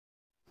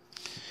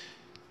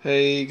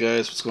Hey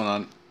guys, what's going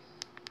on?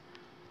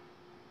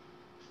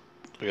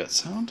 We got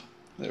sound?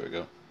 There we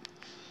go.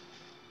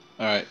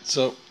 Alright,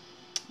 so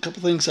a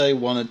couple things I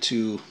wanted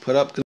to put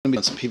up. Going to be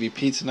on some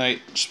PvP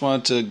tonight. Just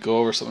wanted to go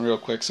over something real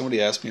quick.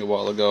 Somebody asked me a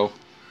while ago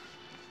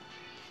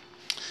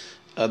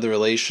the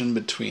relation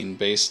between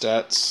base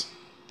stats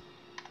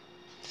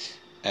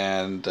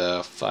and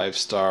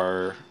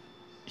 5-star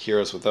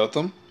heroes without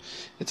them.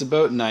 It's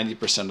about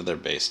 90% of their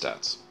base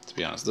stats, to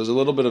be honest. There's a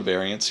little bit of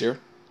variance here.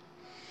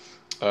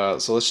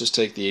 So let's just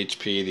take the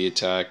HP, the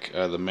attack,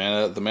 the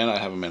mana. The mana, I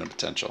have a mana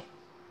potential.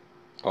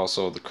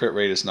 Also, the crit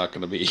rate is not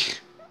going to be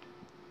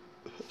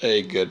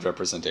a good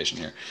representation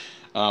here.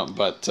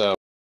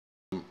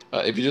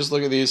 If you just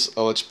look at these,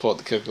 I'll let you pull out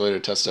the calculator,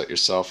 test it out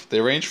yourself.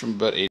 They range from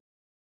about 80%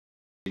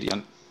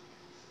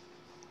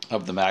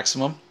 of the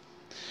maximum.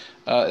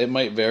 It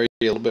might vary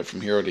a little bit from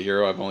hero to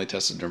hero. I've only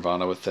tested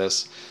Nirvana with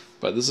this.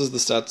 But this is the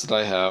stats that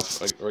I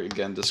have.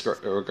 Again,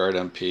 disregard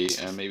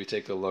MP and maybe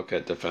take a look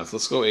at defense.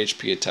 Let's go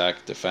HP,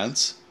 attack,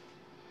 defense.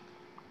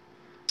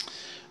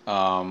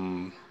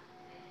 And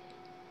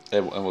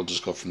we'll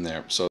just go from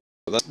there. So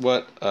that's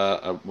what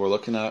we're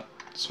looking at.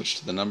 Switch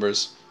to the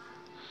numbers.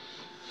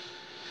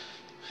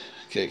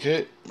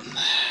 Okay.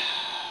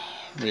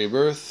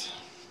 Rebirth.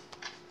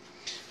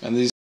 And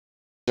these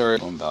are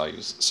own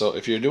values. So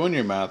if you're doing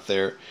your math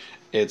there,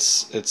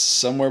 it's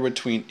somewhere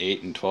between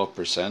 8 and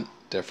 12%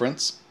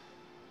 difference.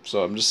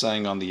 So I'm just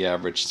saying on the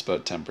average it's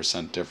about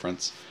 10%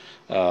 difference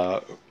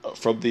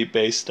from the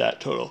base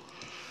stat total.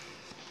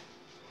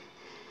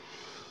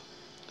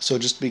 So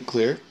just to be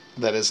clear,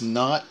 that is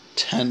not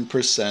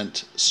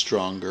 10%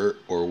 stronger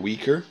or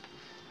weaker.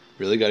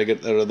 Really got to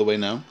get that out of the way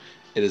now.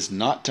 It is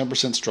not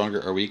 10%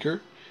 stronger or weaker.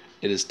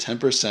 It is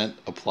 10%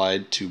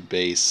 applied to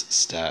base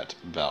stat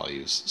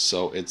values.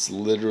 So it's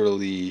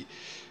literally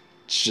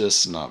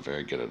just not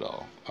very good at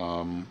all.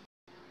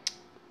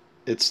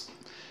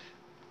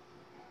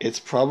 It's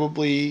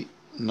probably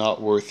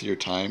not worth your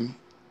time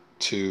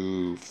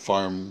to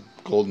farm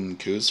golden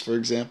coups, for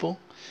example,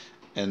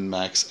 and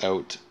max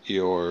out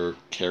your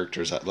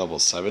characters at level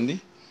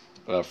 70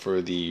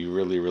 for the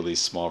really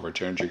small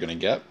returns you're going to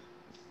get.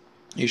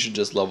 You should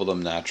just level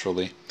them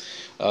naturally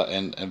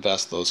and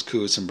invest those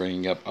coups in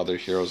bringing up other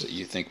heroes that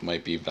you think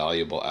might be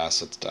valuable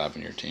assets to have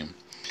in your team.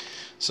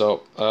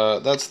 So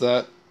that's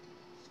that.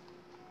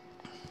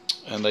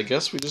 And I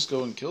guess we just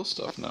go and kill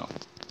stuff now.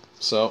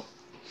 So,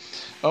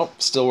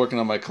 still working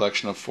on my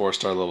collection of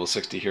 4-star level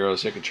 60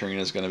 heroes. Yekaterina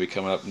is going to be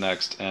coming up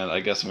next, and I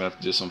guess I'm going to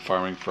have to do some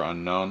farming for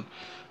Unknown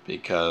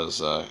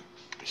because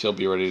he'll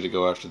be ready to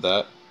go after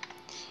that.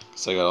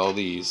 So I got all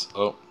these.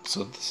 Oh,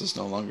 so this is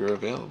no longer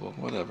available.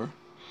 Whatever.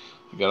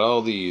 I got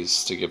all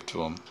these to give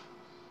to him.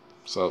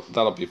 So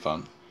that'll be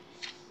fun.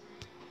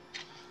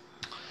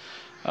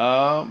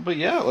 But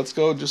yeah, let's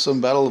go do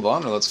some Battle of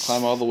Honor. Let's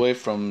climb all the way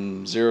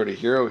from 0 to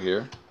hero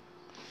here.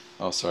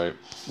 Oh, sorry.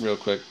 Real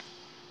quick.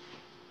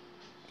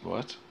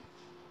 What?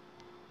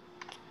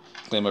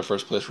 Claim my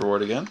first place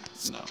reward again?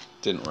 No,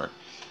 didn't work.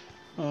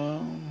 Yeah,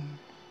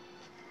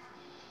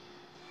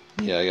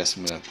 I guess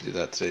I'm going to have to do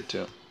that today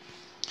too.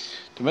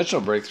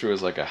 Dimensional Breakthrough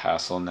is like a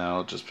hassle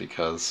now just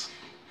because...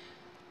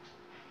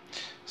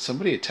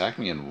 Somebody attacked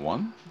me in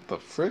 1? The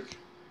frick?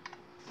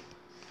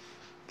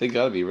 They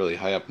gotta be really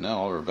high up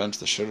now. I'll revenge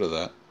the shit out of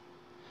that.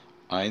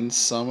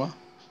 Einsama?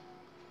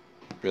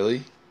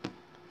 Really?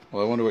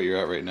 Well, I wonder what you're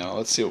at right now.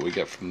 Let's see what we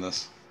get from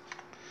this.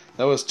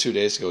 That was 2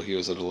 days ago. He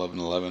was at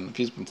 11-11. If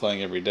he's been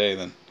playing every day,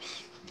 then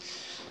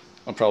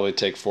I'll probably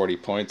take 40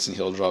 points and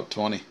he'll drop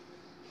 20.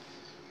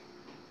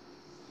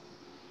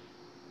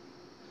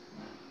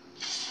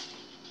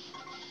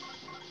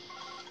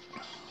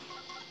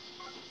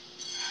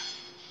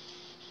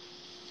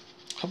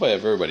 How about I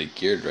have everybody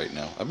geared right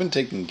now? I've been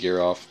taking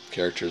gear off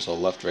characters all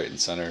left, right, and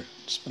center.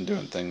 Just been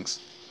doing things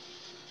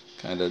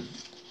kind of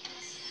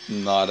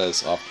not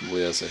as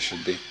optimally as I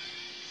should be.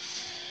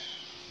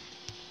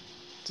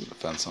 What's the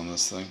defense on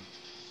this thing?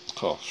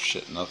 Oh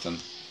shit, nothing.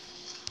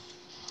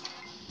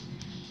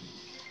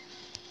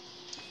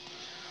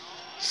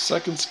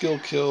 Second skill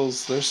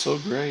kills, they're so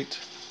great.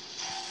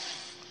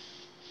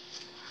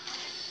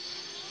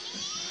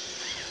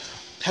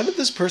 How did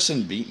this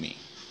person beat me?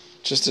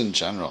 Just in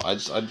general,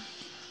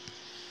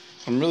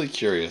 I'm really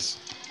curious.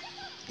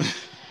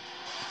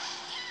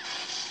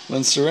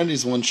 When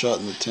Serenity's one shot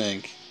in the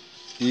tank,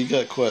 you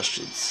got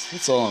questions.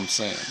 That's all I'm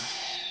saying.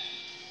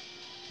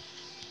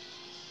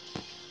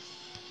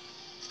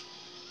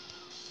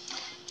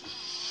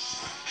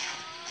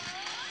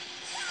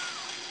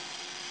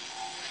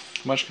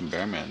 How much can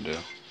Bearman do?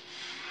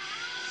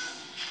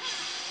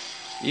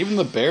 Even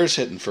the Bear's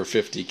hitting for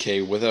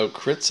 50k without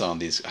crits on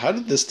these. How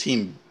did this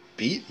team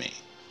beat me?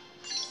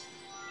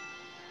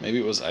 Maybe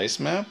it was Ice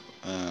Map?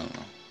 I don't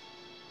know.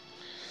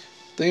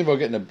 Thinking about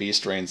getting a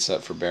Beast Rain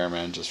set for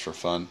Bearman just for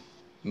fun.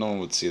 No one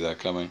would see that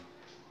coming.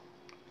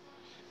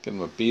 Get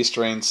him a Beast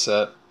Rain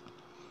set.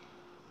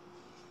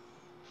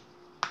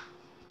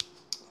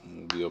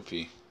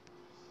 BOP.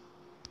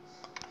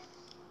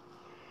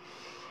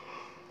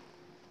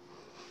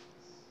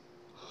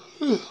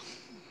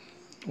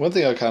 One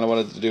thing I kind of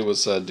wanted to do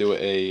was do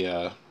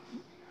a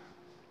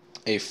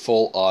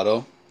full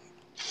auto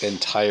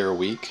entire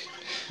week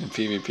in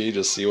PvP,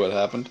 just see what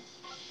happened.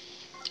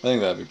 I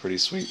think that'd be pretty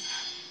sweet.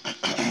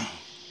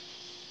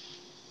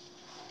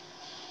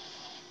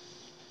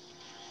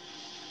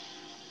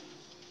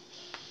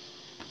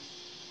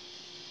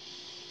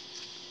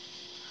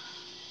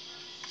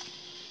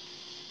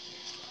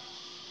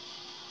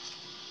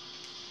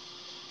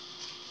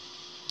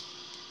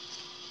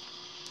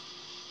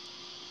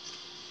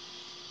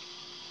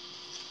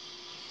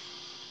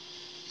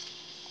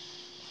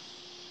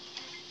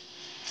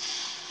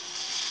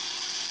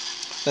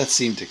 That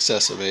seemed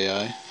excessive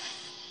AI.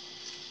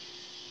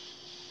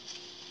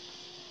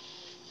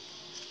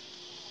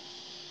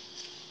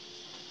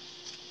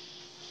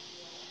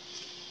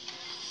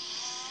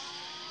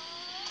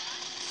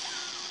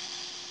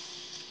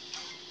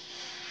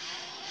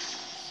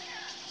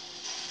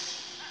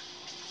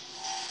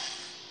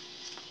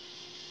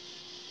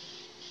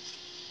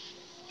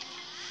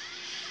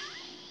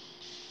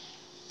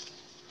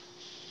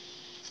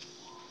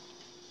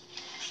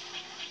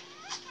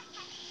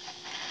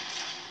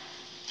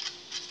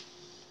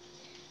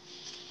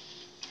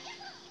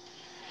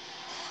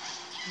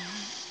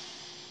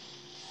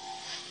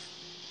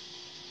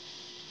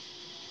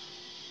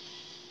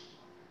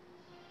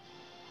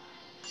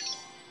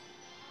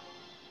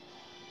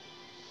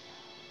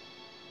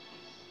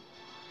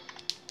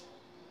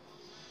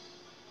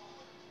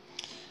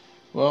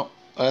 Well,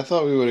 I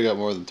thought we would have got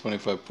more than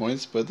 25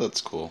 points, but that's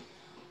cool.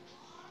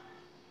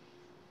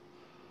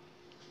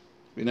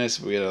 Be nice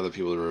if we had other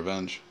people to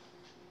revenge.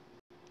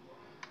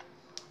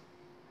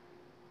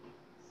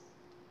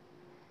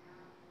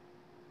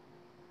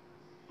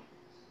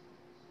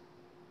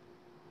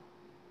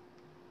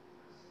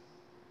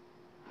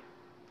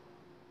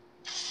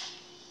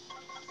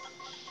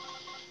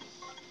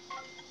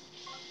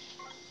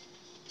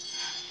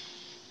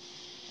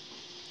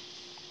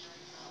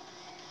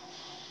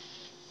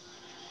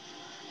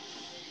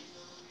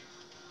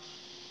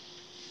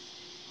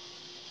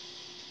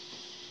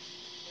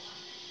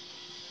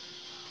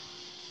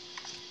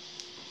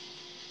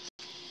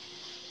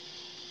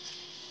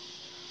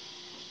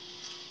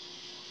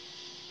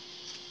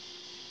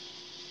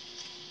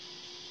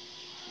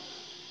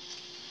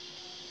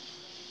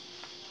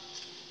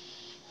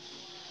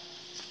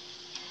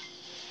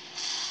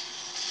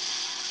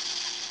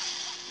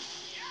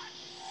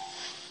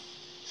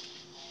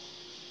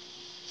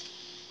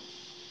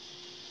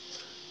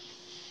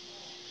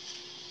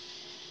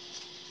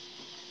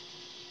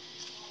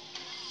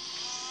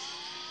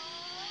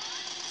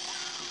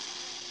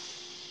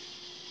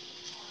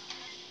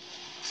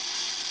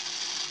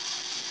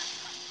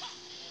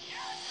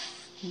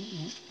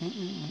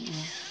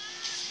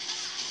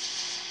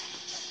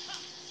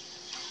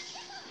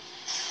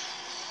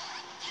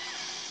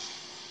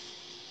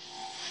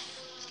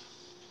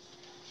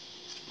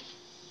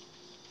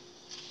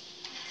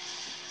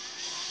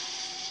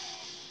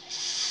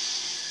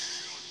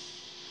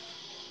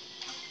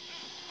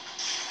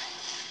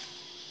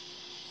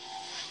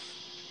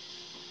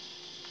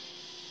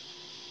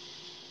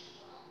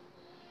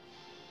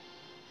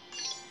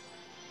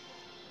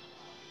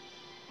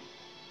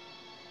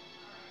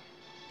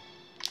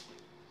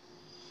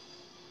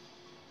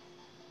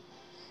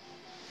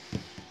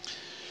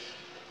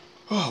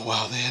 Oh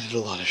wow, they added a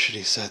lot of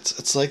shitty sets.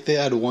 It's like they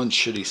add one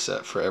shitty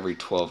set for every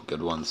 12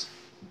 good ones.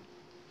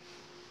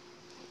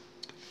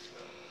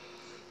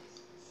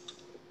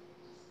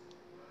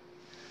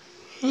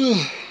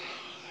 Maybe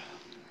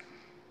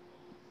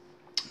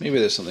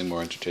there's something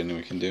more entertaining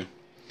we can do.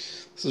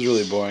 This is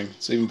really boring.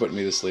 It's even putting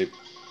me to sleep.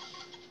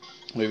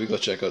 Maybe go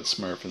check out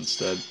Smurf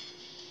instead.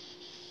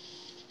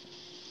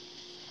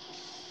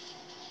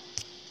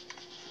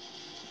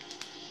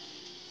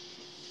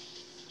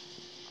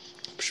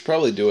 We should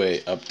probably do a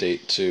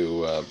update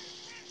to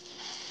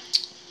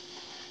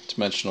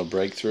Dimensional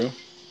Breakthrough,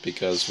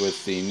 because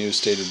with the new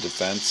state of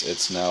defense,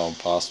 it's now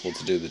impossible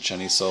to do the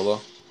Chenny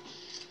solo.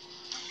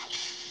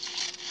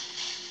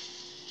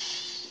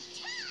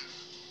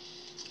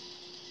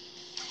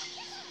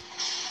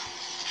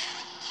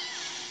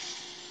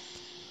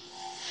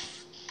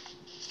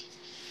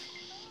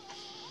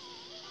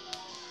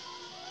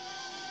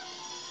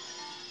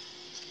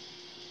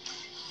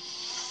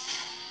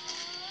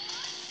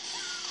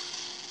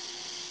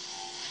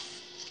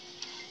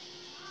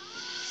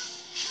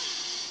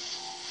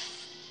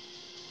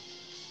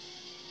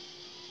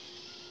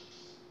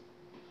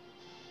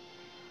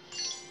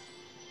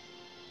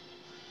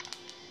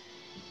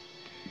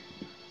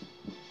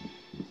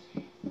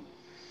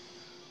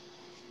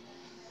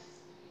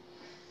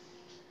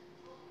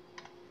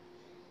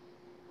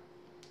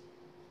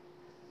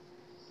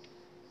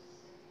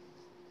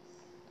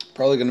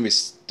 Probably going to be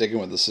sticking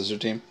with the scissor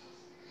team.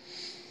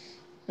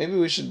 Maybe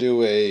we should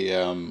do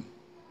a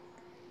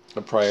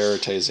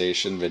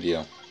prioritization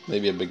video.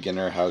 Maybe a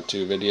beginner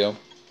how-to video.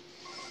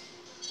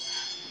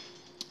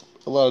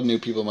 A lot of new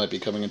people might be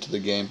coming into the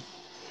game.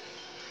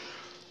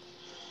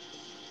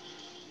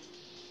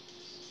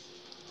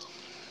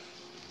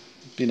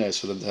 It'd be nice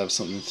for them to have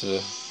something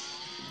to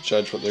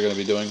judge what they're going to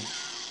be doing.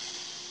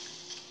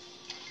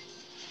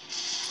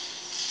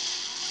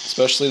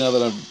 Especially now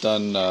that I've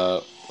done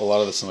a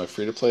lot of this on my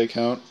free-to-play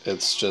account.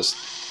 It's just,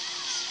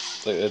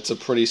 it's a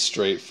pretty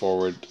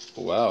straightforward...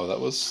 Wow, that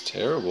was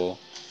terrible.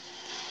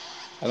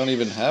 I don't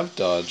even have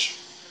dodge.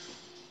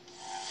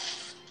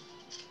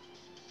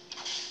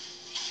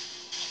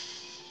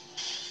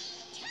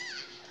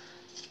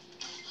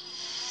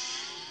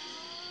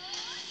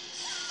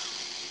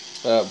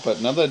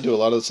 But now that I do a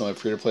lot of this on my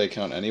free-to-play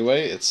account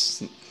anyway,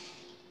 it's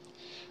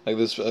like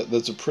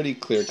there's a pretty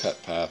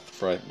clear-cut path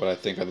for what I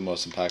think are the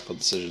most impactful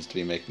decisions to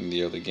be making in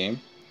the early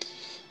game.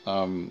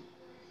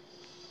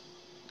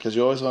 Because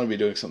you always want to be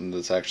doing something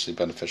that's actually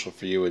beneficial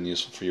for you and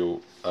useful for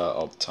you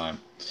all the time.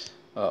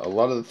 A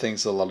lot of the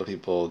things that a lot of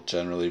people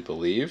generally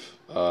believe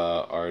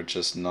are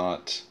just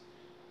not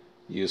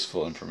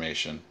useful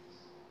information.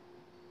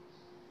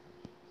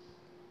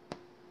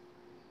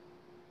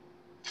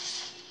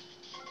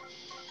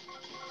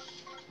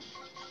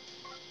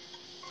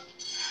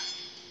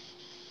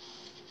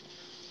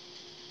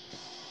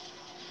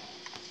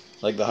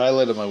 Like the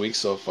highlight of my week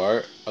so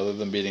far, other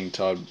than beating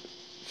Todd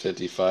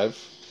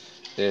 55,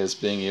 is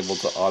being able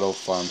to auto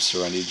farm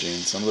Serenity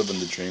Genes. I'm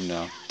living the dream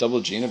now. Double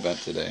Gene event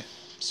today.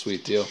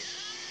 Sweet deal.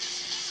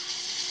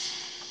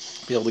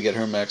 Be able to get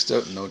her maxed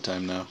out in no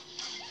time now.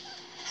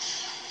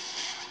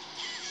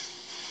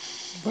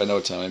 By no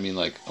time, I mean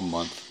like a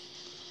month.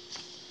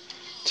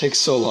 Takes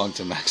so long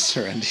to max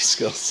Serenity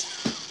skills.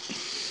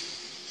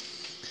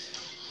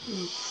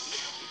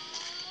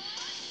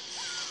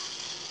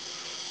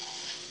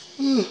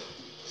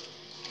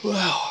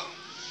 Wow.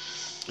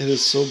 It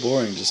is so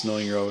boring just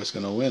knowing you're always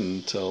going to win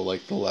until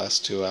like the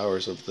last 2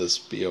 hours of this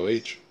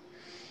BOH.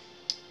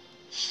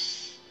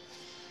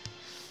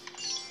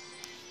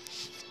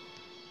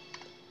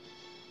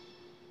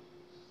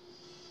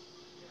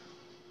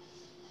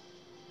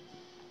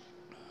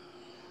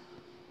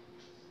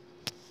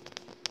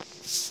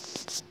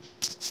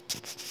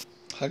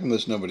 How come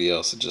there's nobody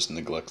else that just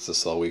neglects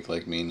this all week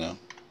like me now?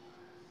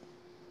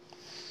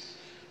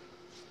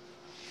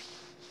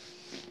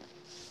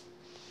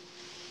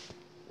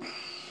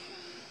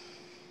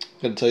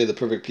 I'm going to tell you the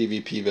perfect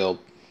PvP build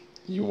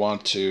you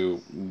want to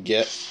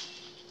get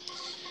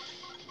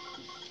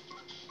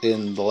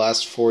in the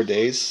last 4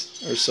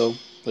 days or so.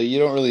 Like, you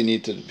don't really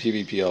need to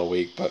PvP all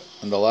week, but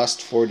in the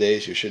last 4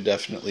 days you should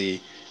definitely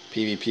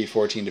PvP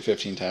 14 to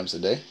 15 times a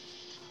day.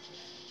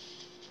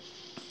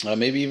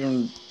 Maybe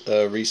even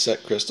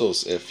reset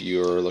crystals if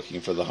you're looking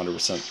for the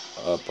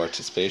 100%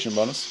 participation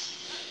bonus.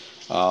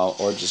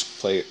 Or just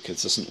play it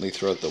consistently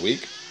throughout the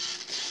week.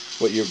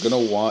 What you're gonna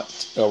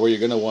want, where you're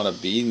gonna want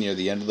to be near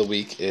the end of the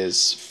week,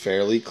 is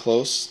fairly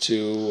close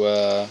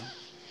to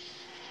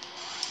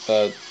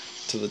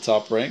the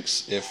top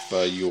ranks if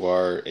you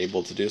are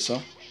able to do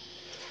so.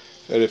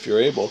 And if you're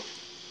able,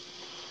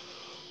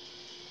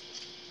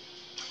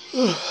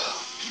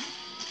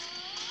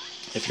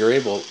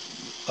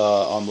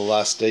 on the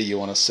last day you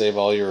want to save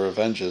all your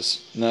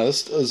revenges. Now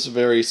this is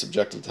very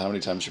subjective to how many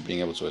times you're being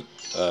able to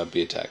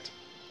be attacked.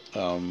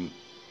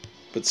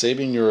 But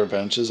saving your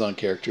revenges on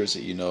characters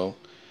that you know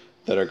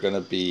that are going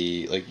to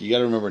be, like, you got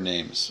to remember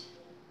names.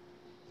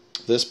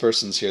 This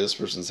person's here, this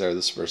person's there,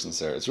 this person's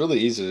there. It's really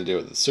easy to do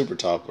it at the super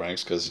top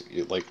ranks because,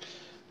 like,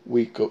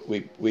 week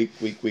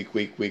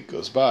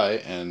goes by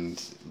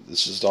and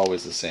it's just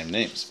always the same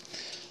names.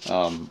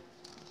 The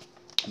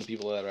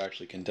people that are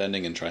actually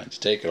contending and trying to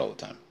take it all the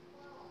time.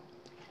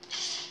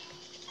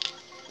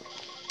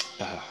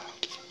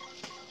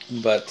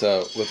 But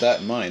with that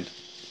in mind,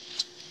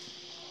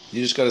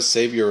 you just got to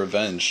save your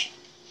revenge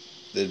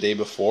the day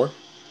before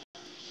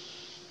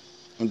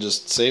and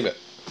just save it.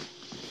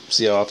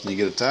 See how often you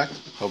get attacked.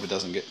 Hope it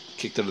doesn't get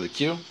kicked out of the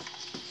queue.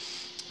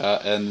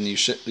 And you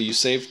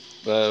save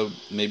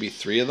maybe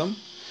 3 of them.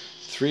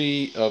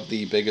 3 of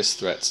the biggest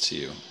threats to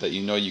you that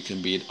you know you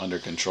can beat under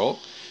control.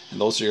 And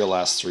those are your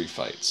last 3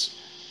 fights.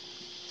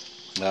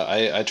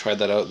 I tried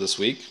that out this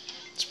week.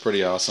 It's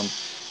pretty awesome.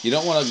 You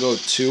don't want to go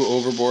too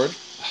overboard.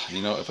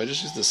 You know, if I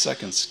just used the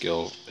second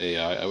skill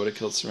AI, I would have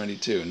killed Serenity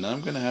too. Now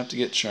I'm going to have to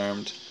get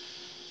Charmed.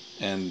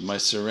 And my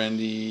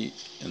Serenity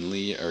and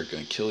Lee are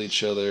going to kill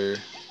each other.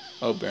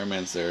 Oh,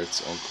 Bearman's there.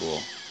 It's all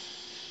cool.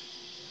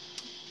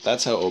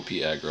 That's how OP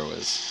aggro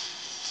is.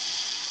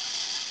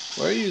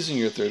 Why are you using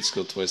your 3rd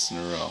skill twice in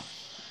a row?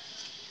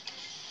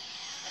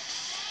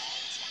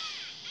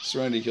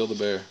 Serenity, kill the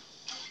bear.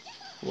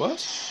 What?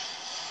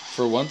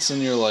 For once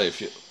in your life,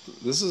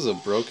 this is a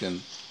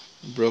broken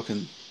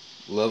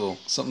level.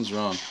 Something's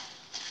wrong.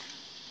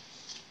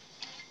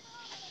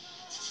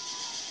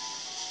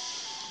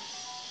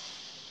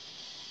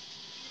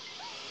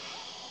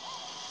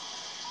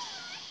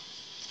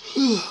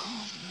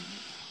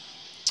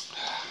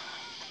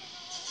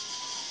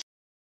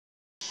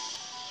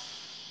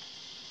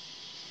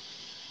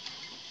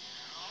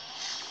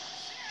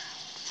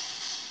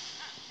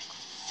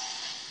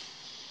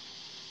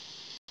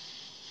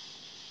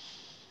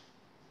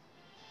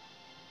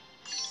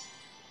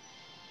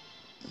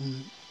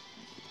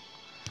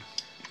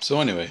 So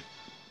anyway,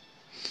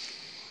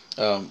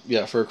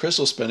 Yeah, for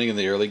crystal spending in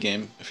the early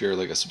game, if you're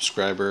like a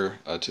subscriber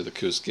to the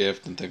Coos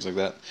gift and things like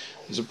that,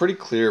 there's a pretty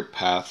clear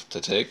path to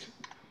take.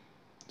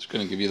 It's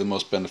going to give you the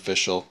most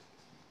beneficial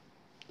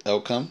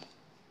outcome.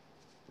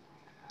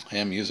 I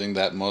am using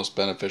that most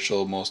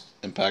beneficial, most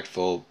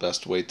impactful,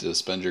 best way to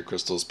spend your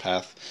crystals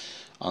path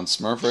on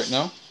Smurf right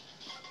now,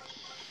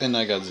 and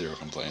I got zero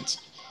complaints.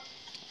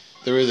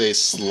 There is a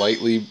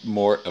slightly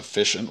more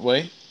efficient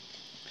way,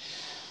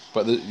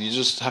 but you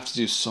just have to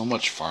do so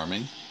much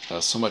farming,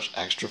 so much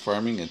extra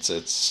farming.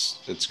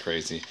 It's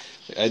crazy.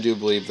 I do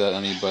believe that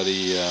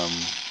anybody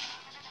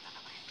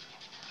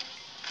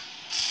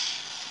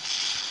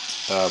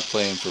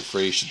playing for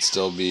free should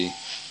still be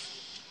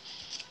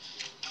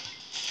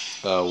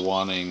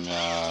wanting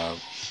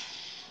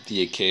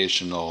the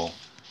occasional.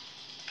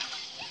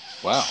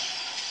 Wow,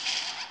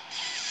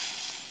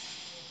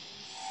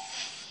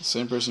 the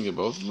same person get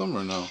both of them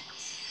or no?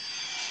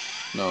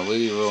 No,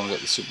 Lady Rowan got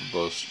the super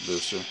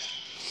booster.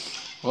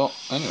 Well,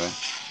 anyway,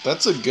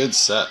 that's a good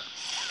set.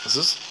 Is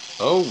this?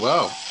 Oh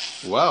wow,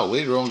 wow!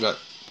 Lady Rowan got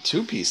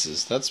two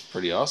pieces. That's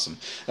pretty awesome.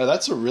 Now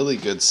that's a really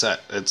good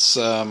set. It's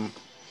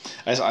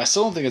I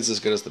still don't think it's as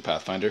good as the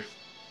Pathfinder.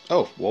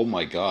 Oh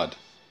my God,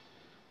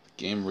 the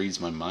game reads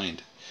my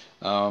mind.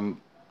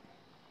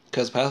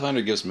 Because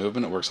Pathfinder gives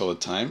movement, it works all the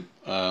time.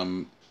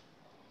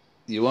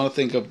 You want to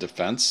think of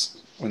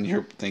defense when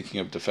you're thinking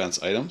of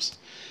defense items.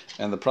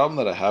 And the problem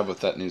that I have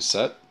with that new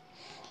set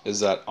is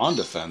that on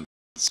defense,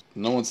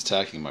 no one's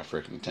attacking my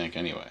freaking tank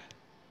anyway.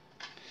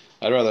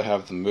 I'd rather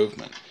have the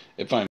movement.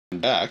 If I'm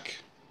Jack,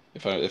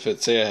 if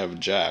it say I have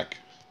Jack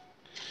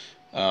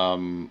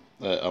on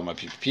my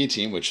PvP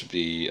team, which would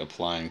be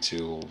applying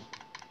to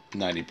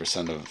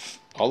 90% of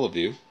all of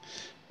you,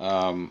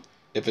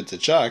 if it's a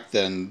Jack,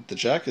 then the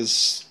Jack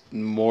is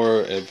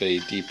more of a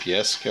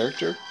DPS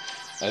character.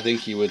 I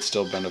think he would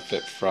still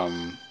benefit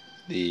from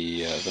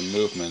the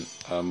movement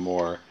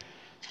more.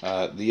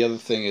 The other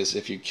thing is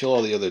if you kill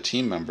all the other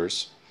team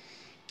members,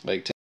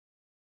 like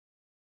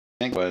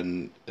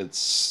when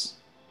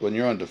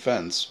you're on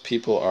defense,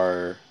 people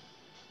are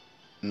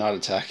not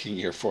attacking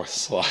your fourth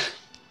slot.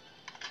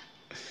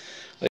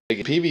 Like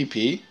in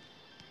PvP,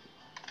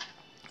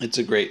 it's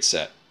a great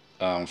set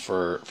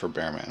for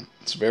Bearman.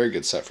 It's a very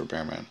good set for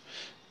Bearman.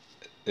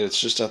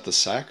 It's just at the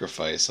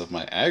sacrifice of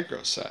my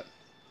aggro set,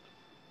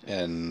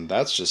 and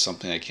that's just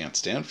something I can't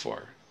stand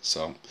for.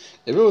 So,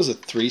 if it was a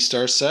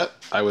 3-star set,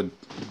 I would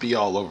be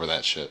all over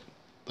that shit.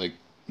 Like,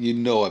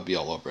 I'd be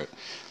all over it.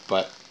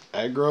 But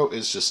aggro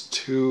is just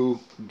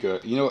too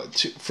good.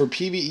 For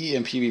PvE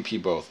and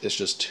PvP both, it's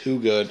just too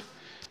good.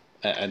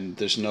 And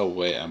there's no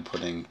way I'm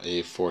putting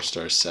a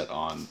 4-star set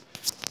on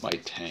my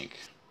tank.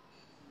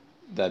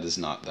 That is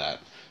not that.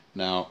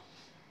 Now,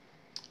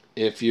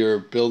 if you're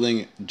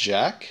building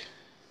Jack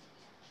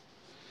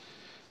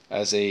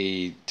as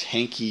a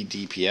tanky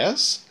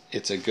DPS,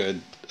 it's a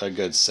good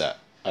set,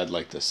 I'd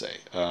like to say.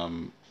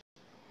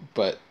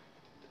 But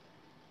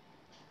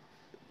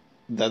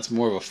that's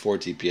more of a 4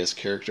 DPS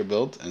character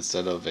build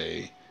instead of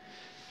a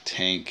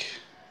tank,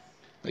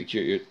 like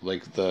you're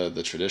like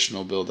the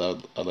traditional build.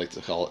 I'd like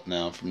to call it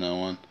now from now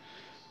on,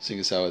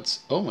 seeing as how it's.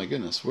 Oh my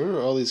goodness, where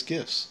are all these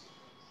gifts?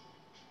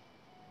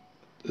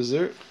 Is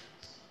there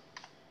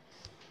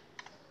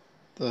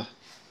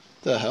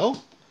the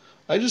hell?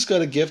 I just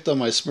got a gift on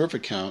my Smurf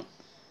account.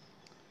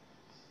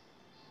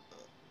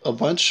 A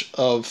bunch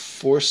of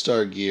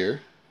 4-star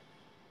gear,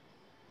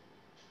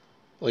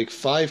 like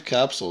 5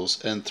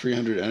 capsules and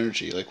 300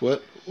 energy. Like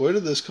what? Where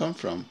did this come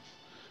from?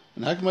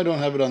 And how come I don't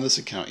have it on this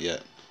account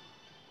yet?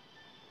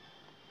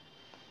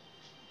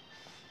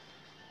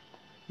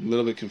 I'm a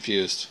little bit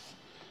confused.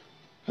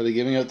 Are they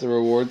giving out the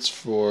rewards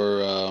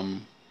for? Oh,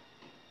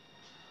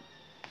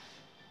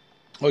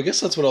 I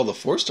guess that's what all the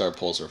 4-star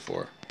pulls are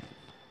for.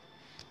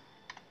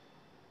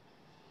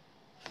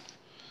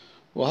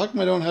 Well, how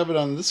come I don't have it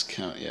on this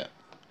account yet?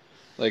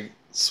 Like,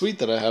 sweet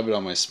that I have it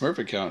on my Smurf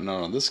account,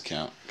 not on this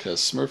account,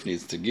 because Smurf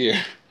needs the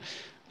gear,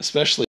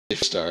 especially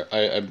 4-star.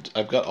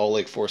 I've got all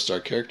like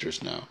 4-star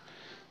characters now,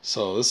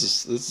 so this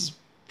is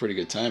pretty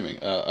good timing.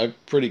 I'm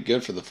pretty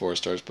good for the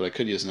 4-stars, but I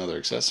could use another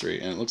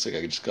accessory, and it looks like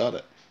I just got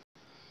it.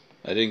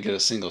 I didn't get a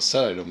single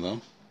set item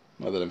though.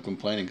 Not that I'm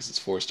complaining, because it's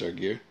 4-star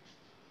gear.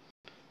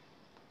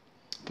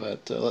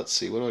 But let's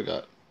see, what do I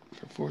got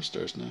for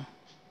 4-stars now?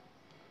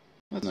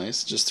 That's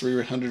nice. Just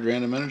 300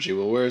 random energy.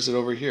 Well, where is it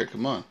over here?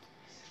 Come on.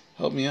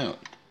 Help me out.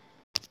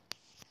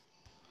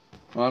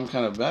 Well, I'm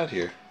kind of bad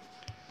here.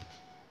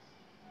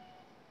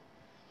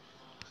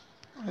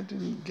 I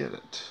didn't get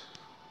it.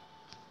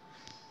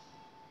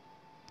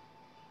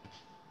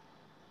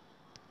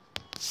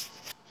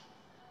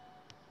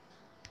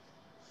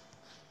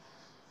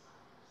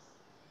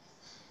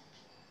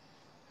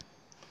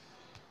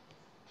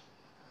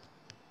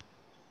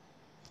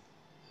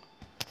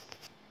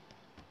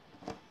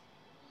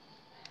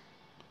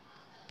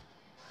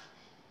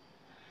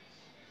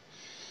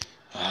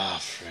 Ah,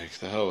 frick.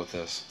 The hell with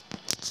this.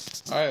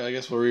 Alright, I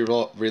guess we'll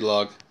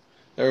relog.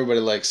 Everybody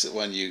likes it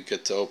when you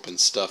get to open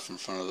stuff in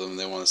front of them and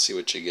they want to see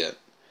what you get.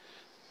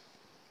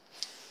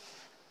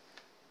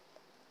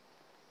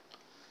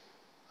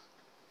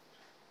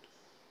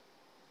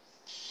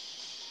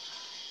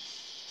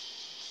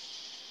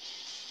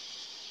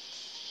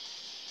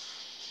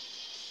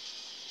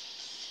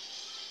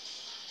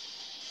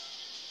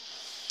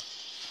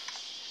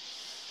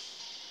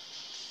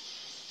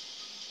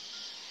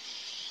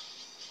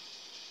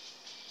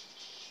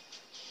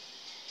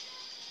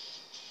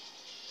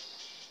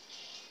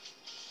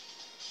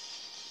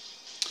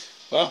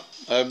 Wow,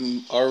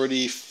 I'm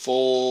already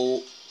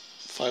full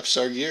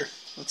 5-star gear.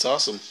 That's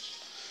awesome.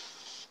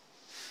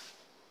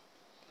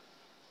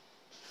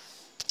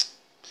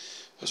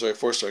 Oh, sorry,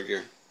 4-star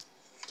gear.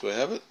 Do I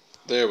have it?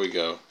 There we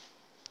go.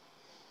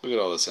 Look at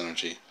all this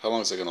energy. How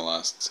long is it going to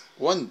last?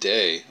 1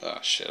 day. Oh,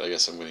 shit. I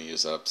guess I'm going to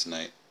use that up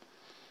tonight.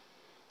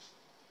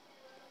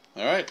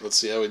 Alright, let's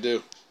see how we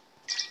do.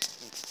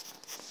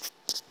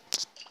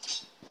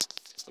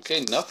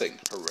 Okay, nothing.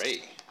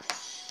 Hooray.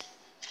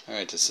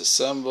 Alright,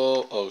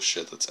 disassemble. Oh,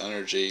 shit. That's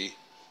energy.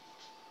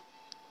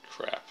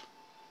 Crap.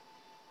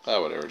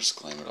 Ah, whatever. Just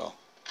claim it all.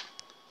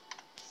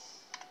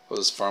 We'll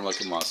just farm like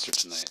a monster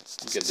tonight.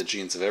 Get the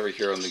genes of every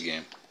hero in the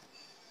game.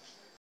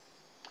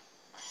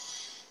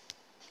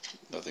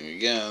 Nothing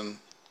again.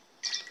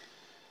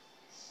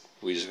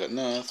 We just got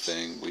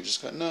nothing. We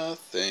just got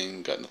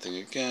nothing. Got nothing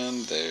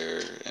again.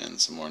 There. And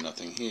some more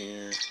nothing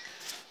here.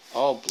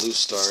 All blue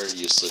star,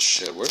 useless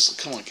shit. Where's...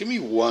 Come on, give me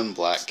one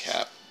black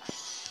cap.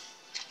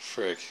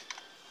 Frick.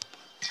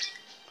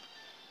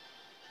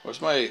 Where's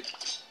my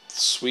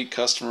sweet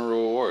customer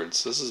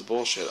rewards? This is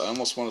bullshit. I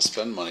almost want to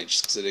spend money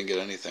just because I didn't get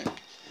anything.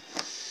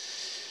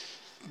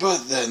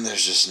 But then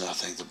there's just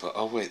nothing to...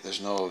 Oh, wait,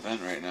 there's no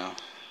event right now.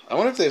 I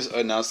wonder if they've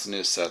announced the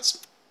new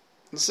sets.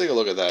 Let's take a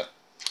look at that.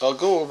 I'll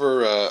go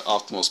over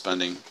optimal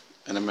spending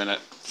in a minute.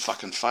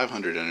 Fucking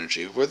 500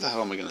 energy. Where the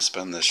hell am I going to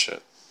spend this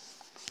shit?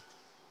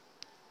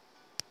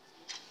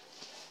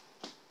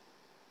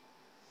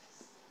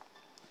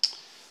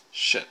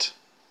 Shit.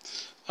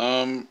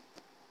 Let's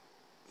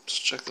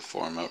check the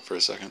forum out for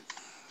a second.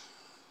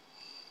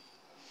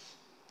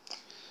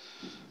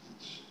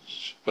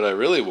 What I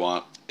really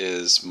want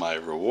is my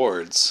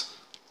rewards.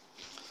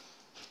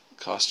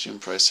 Costume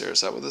price here.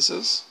 Is that what this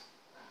is?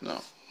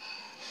 No.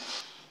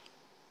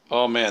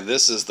 Oh man,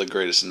 this is the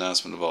greatest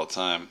announcement of all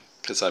time.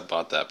 Because I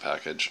bought that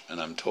package,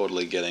 and I'm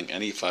totally getting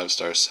any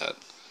 5-star set.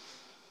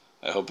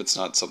 I hope it's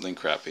not something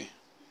crappy.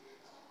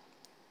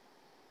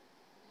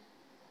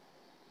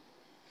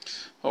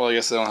 Oh, well, I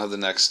guess they don't have the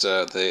next.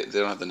 They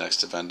don't have the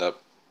next event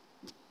up.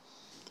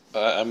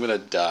 I'm gonna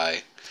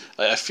die.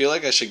 I feel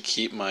like I should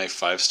keep my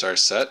 5-star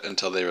set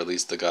until they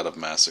release the God of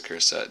Massacre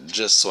set,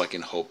 just so I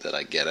can hope that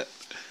I get it.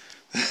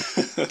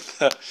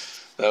 that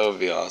would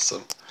be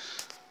awesome.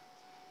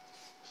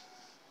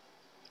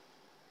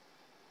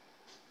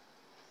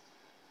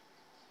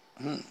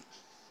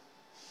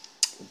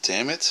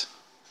 Damn it.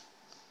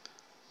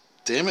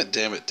 Damn it,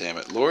 damn it, damn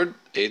it. Lord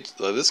H.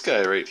 This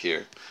guy right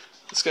here.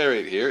 This guy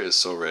right here is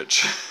so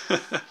rich.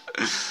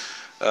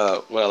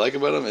 What I like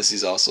about him is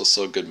he's also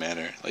so good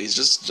mannered. Like, he's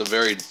just a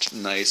very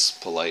nice,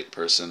 polite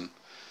person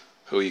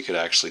who you could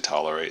actually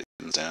tolerate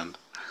and stand.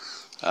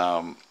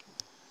 But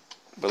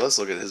let's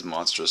look at his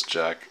monstrous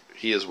jack.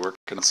 He is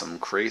working on some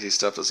crazy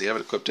stuff. Does he have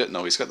it equipped yet?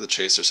 No, he's got the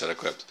chaser set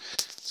equipped.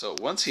 So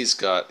once he's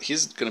going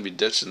to be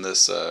ditching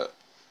this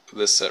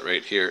this set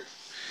right here,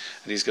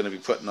 and he's going to be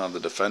putting on the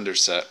defender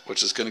set,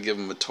 which is going to give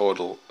him a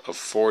total of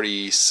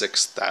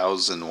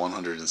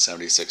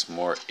 46,176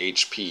 more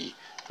HP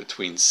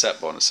between set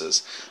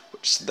bonuses,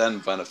 which then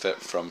benefit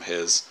from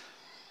his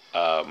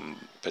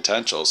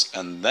potentials,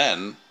 and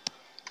then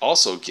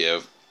also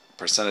give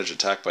percentage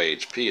attack by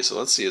HP. So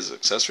let's see his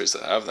accessories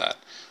that have that.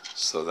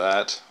 So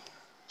that...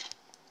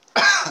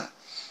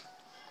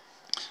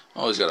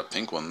 oh, he's got a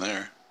pink one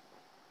there.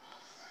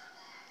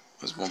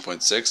 It's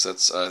 1.6.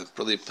 That's I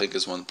believe pink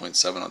is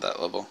 1.7 on that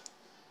level.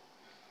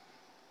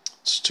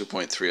 It's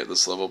 2.3 at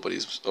this level, but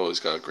he's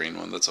got a green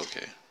one. That's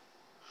okay.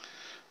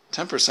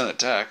 10%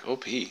 attack,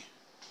 OP,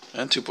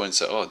 and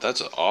 2.7. Oh, that's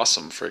an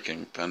awesome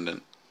freaking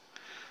pendant.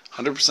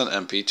 100%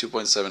 MP,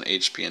 2.7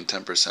 HP, and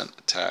 10%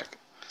 attack.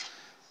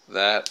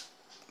 That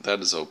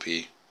is OP.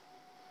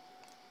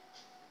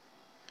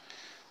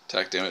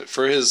 Attack damage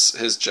for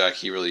his jack.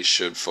 He really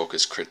should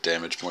focus crit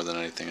damage more than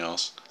anything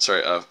else.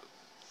 Sorry,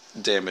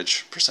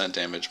 damage, percent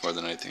damage more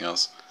than anything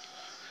else.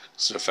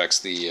 So it affects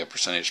the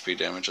percent HP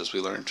damage, as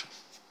we learned.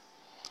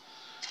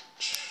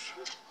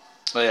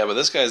 Oh yeah, but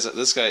this guy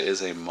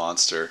is a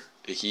monster.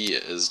 He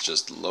is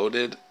just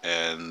loaded,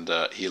 and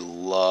he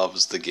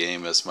loves the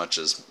game as much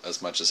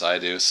as I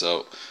do.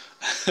 So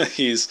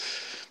he's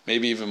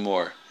maybe even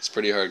more. He's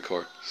pretty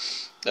hardcore,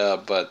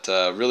 but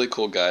really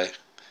cool guy,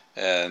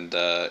 and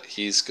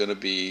he's gonna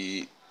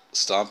be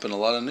stomping a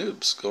lot of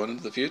noobs going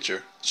into the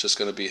future. It's just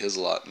gonna be his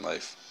lot in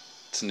life.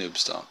 It's a noob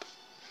stomp.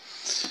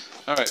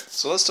 All right,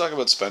 so let's talk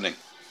about spending.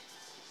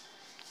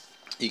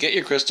 You get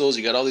your crystals.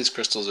 You got all these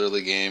crystals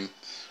early game.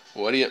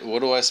 What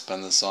do I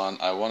spend this on?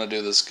 I want to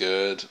do this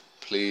good.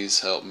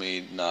 Please help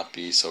me not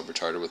be so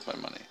retarded with my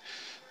money.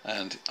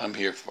 And I'm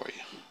here for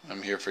you.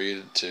 I'm here for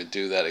you to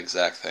do that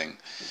exact thing.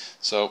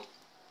 So,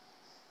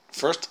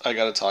 first I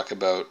got to talk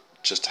about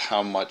just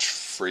how much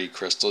free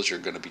crystals you're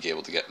going to be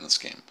able to get in this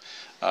game.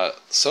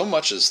 So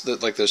much is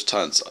that, like, there's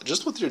tons.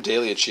 Just with your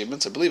daily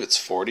achievements, I believe it's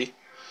 40.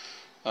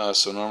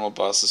 So normal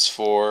boss is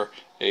 4,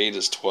 8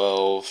 is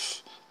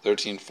 12,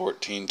 13,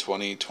 14,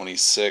 20,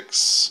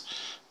 26,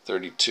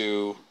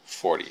 32,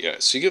 40. Yeah,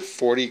 so you get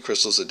 40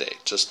 crystals a day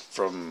just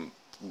from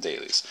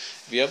dailies.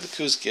 If you have the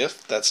Kuz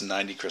gift, that's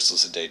 90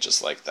 crystals a day,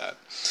 just like that.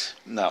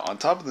 Now, on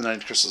top of the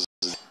 90 crystals,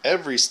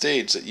 every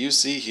stage that you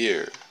see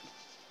here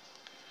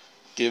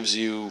gives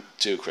you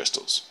 2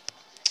 crystals.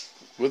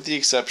 With the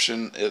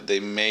exception, they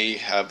may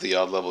have the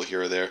odd level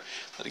here or there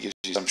that gives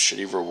you some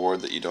shitty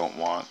reward that you don't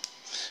want.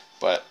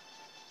 But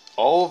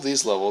all of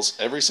these levels,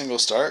 every single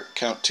start,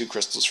 count 2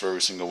 crystals for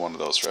every single one of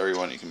those, for every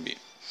one you can beat.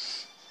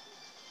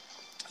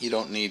 You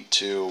don't need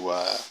to,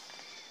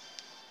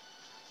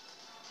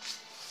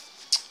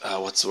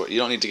 what's the word? You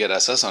don't need to get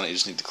SS on it, you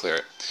just need to clear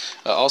it.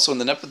 Also in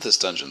the Nepenthes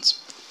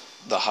dungeons,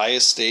 the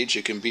highest stage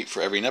you can beat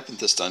for every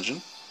Nepenthes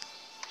dungeon,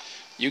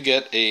 you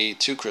get a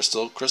 2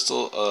 crystal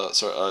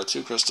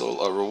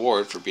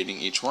reward for beating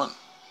each one.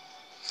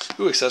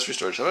 Ooh, accessory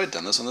storage. Have I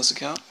done this on this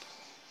account?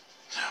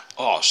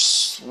 Oh,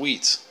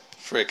 sweet.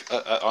 Frick.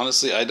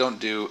 Honestly, I don't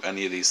do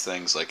any of these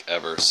things, like,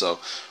 ever. So,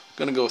 I'm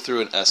going to go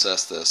through and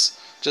SS this,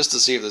 just to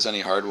see if there's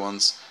any hard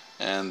ones.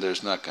 And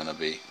there's not going to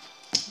be.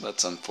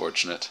 That's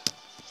unfortunate.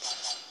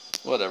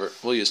 Whatever.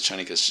 We'll use Chenny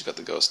because she's got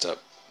the ghost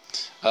up.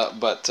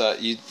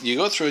 You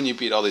go through and you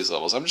beat all these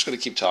levels. I'm just going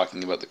to keep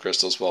talking about the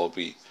crystals while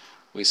we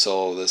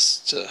solo this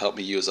to help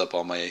me use up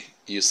all my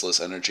useless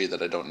energy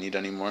that I don't need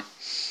anymore.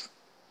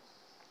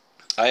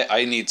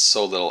 I need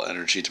so little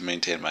energy to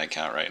maintain my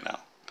account right now.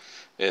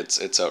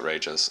 It's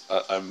outrageous.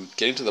 I'm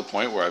getting to the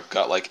point where I've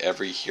got like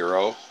every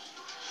hero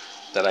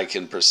that I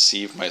can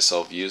perceive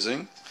myself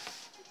using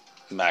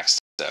maxed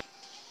out.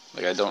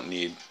 Like I don't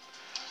need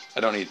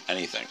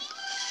anything.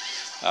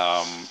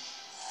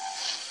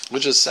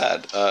 Which is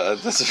sad.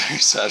 That's very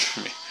sad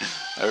for me.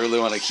 I really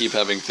want to keep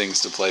having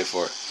things to play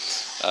for.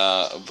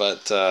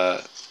 But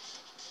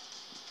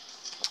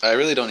I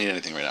really don't need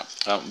anything right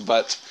now.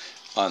 But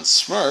on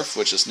Smurf,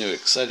 which is new,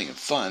 exciting, and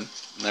fun,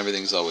 and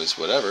everything's always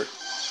whatever,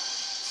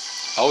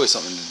 always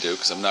something to do,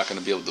 because I'm not going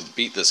to be able to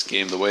beat this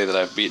game the way that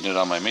I've beaten it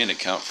on my main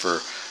account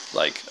for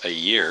like a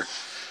year.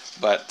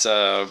 But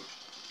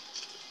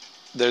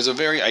there's a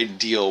very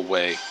ideal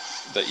way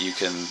that you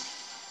can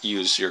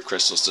use your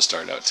crystals to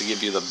start out to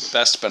give you the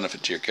best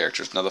benefit to your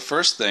characters. Now, the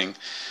first thing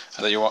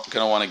that you're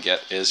going to want to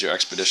get is your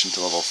expedition to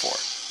level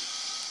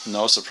 4.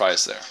 No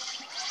surprise there.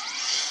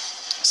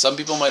 Some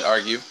people might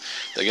argue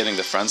that getting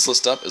the friends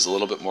list up is a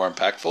little bit more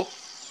impactful,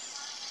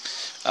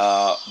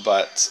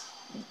 but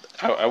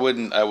I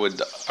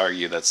would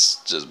argue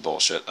that's just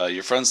bullshit.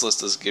 Your friends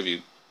list doesn't give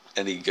you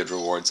any good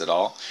rewards at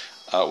all.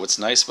 What's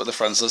nice about the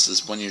friends list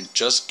is when you're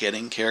just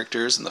getting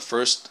characters in the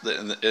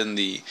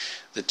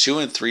 2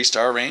 and 3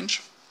 star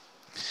range.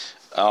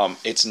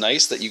 It's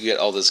nice that you get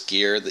all this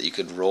gear that you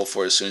could roll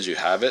for as soon as you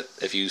have it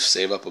if you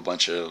save up a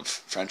bunch of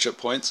friendship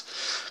points.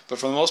 But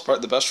for the most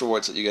part, the best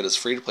rewards that you get as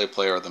free-to-play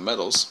player are the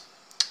medals,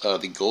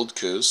 the gold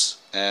coups,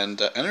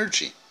 and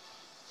energy.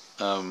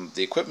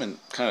 The equipment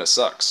kind of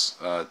sucks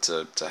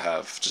to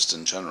have just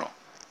in general.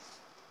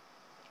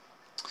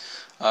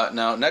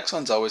 Now,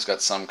 Nexon's always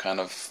got some kind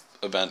of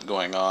event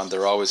going on.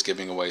 They're always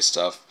giving away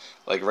stuff.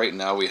 Like right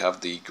now, we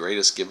have the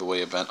greatest giveaway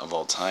event of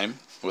all time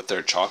with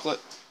their chocolate.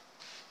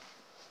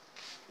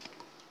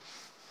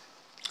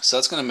 So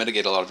that's going to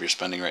mitigate a lot of your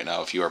spending right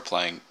now if you are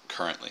playing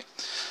currently.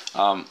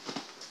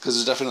 Because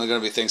there's definitely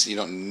going to be things that you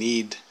don't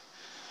need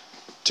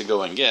to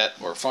go and get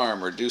or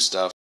farm or do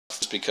stuff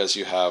just because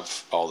you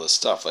have all this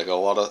stuff. Like a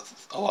lot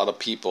of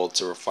people,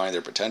 to refine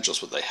their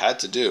potentials, what they had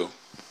to do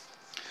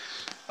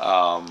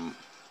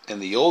in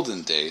the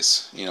olden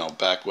days, you know,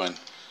 back when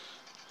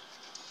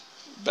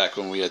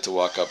we had to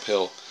walk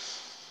uphill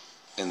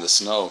in the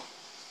snow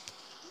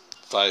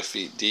 5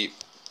 feet deep,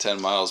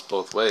 10 miles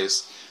both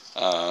ways,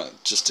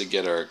 just to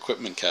get our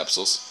equipment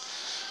capsules.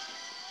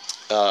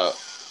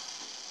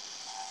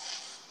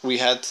 We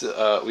had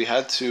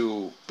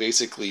to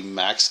basically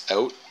max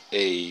out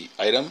a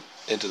item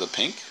into the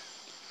pink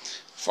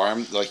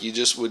farm. Like you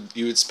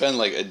would spend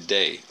like a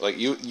day. Like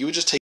you would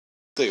just take,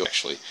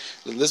 actually,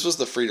 this was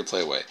the free to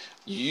play way.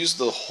 You use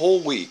the whole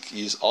week,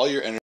 use all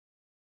your energy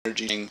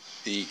in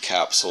the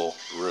capsule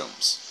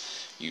rooms.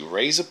 You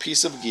raise a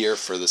piece of gear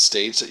for the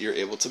stage that you're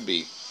able to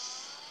beat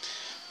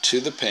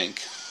to the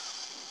pink.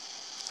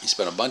 You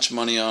spend a bunch of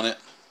money on it,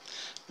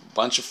 a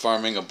bunch of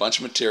farming, a bunch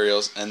of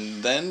materials,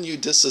 and then you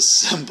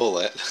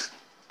disassemble it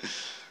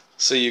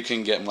so you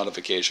can get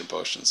modification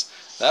potions.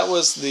 That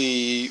was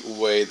the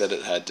way that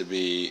it had to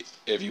be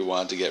if you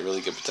wanted to get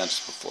really good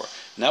potentials before.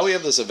 Now we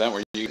have this event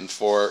where you get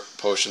 4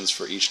 potions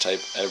for each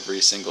type every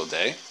single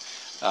day.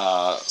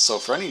 So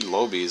for any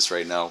lobies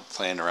right now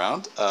playing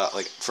around,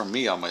 like for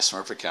me on my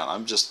Smurf account,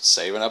 I'm just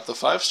saving up the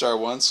 5-star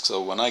ones,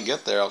 so when I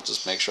get there I'll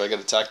just make sure I get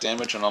attack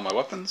damage on all my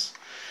weapons.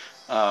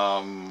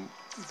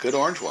 Good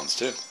orange ones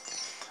too.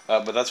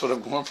 But that's what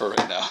I'm going for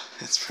right now.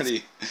 It's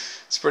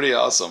pretty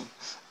awesome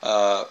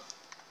that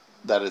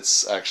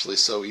it's actually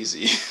so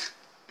easy.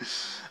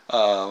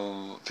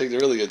 Picked a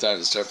really good time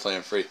to start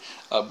playing free.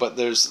 But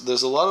there's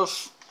a lot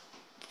of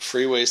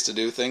free ways to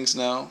do things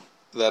now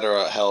that are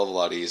a hell of a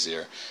lot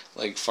easier.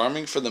 Like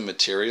farming for the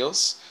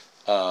materials,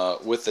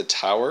 with the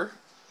tower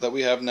that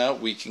we have now,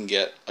 we can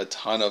get a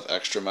ton of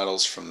extra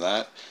metals from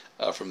that,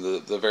 from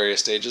the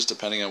various stages,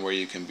 depending on where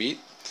you can beat.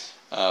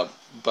 Uh,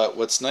 but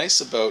what's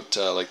nice about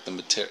like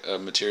the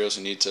materials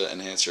you need to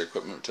enhance your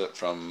equipment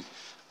from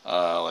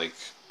like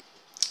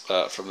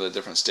from the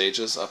different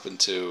stages up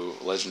into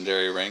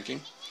legendary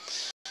ranking,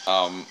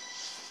 um,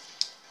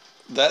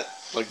 that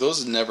like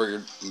those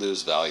never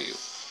lose value.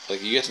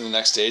 Like you get to the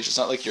next stage, it's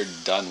not like you're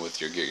done with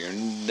your gear. You're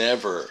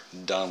never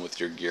done with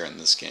your gear in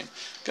this game.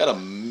 Got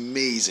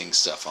amazing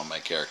stuff on my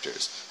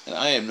characters, and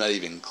I am not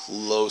even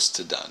close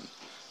to done.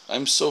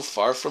 I'm so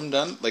far from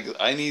done. Like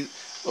I need,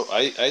 oh,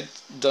 I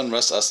done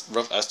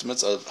rough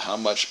estimates of how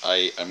much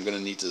I'm gonna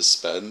need to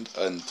spend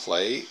and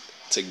play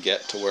to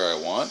get to where I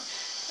want.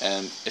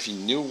 And if you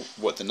knew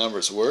what the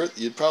numbers were,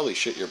 you'd probably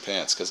shit your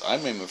pants because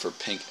I'm aiming for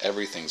pink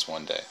everything's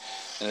one day,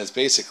 and it's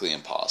basically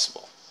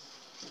impossible.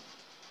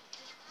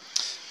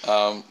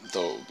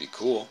 Though it would be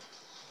cool,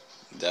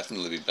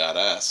 definitely be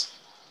badass.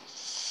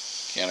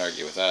 Can't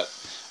argue with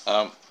that.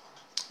 Um,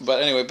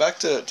 but anyway, back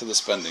to the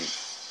spending.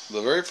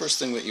 The very first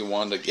thing that you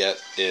want to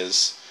get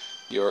is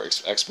your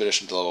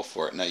expedition to level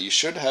 4. Now you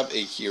should have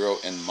a hero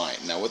in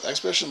mind. Now with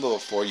expedition level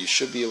 4, you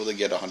should be able to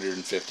get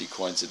 150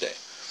 coins a day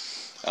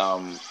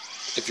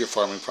if you're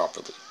farming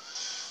properly.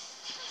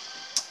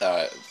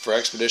 For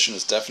expedition,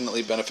 it's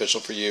definitely beneficial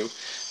for you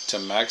to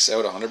max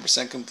out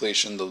 100%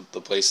 completion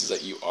the places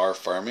that you are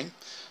farming.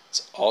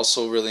 It's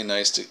also really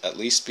nice to at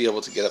least be able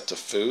to get up to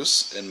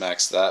Foos and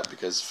max that,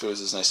 because Foos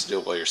is nice to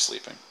do while you're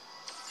sleeping.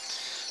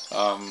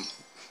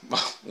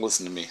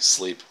 Listen to me,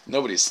 sleep.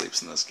 Nobody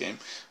sleeps in this game.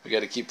 We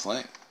got to keep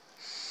playing.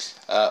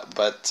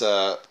 But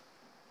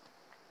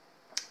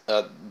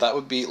that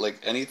would be like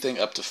anything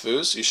up to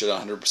Foos. You should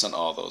 100%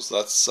 all those.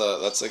 That's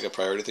like a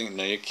priority thing.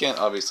 Now you can't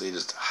obviously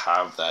just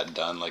have that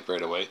done like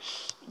right away.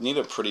 You need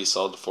a pretty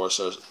solid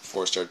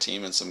four-star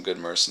team and some good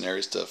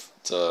mercenaries to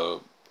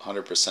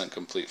 100%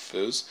 complete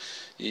Foos.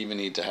 You even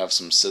need to have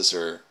some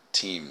scissor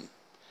team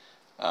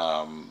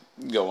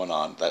going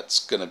on.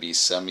 That's gonna be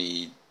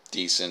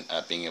semi-decent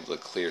at being able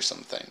to clear some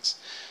things.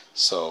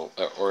 So,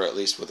 or at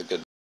least with a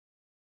good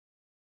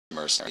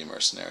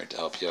mercenary to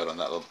help you out on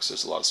that level, because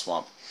there's a lot of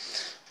swamp.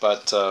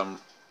 But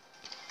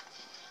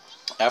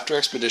after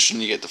expedition,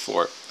 you get to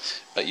 4.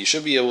 You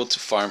should be able to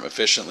farm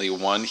efficiently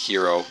 1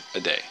 hero a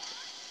day.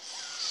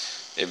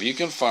 If you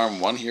can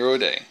farm 1 hero a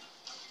day,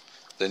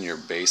 then you're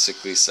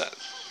basically set.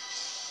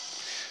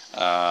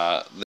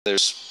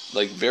 There's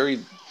like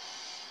very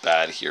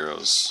bad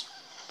heroes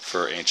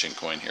for ancient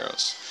coin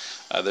heroes.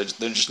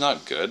 They're just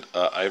not good.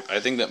 I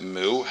think that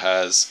Moo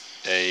has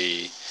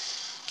a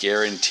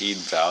guaranteed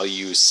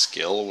value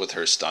skill with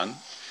her stun.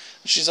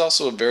 She's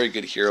also a very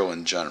good hero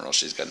in general.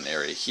 She's got an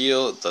area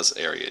heal, it does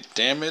area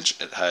damage,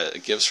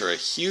 it gives her a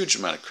huge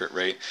amount of crit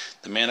rate.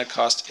 The mana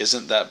cost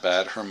isn't that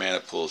bad, her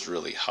mana pool is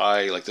really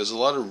high. Like there's a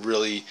lot of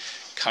really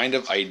kind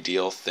of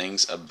ideal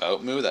things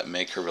about Moo that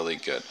make her really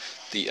good.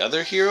 The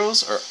other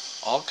heroes are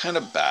all kind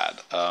of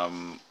bad.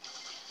 Momo,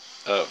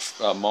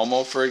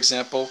 for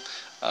example,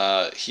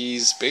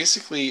 he's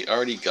basically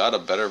already got a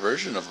better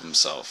version of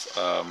himself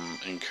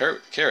in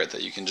Carrot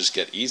that you can just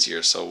get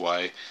easier, so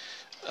why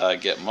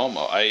get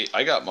Momo? I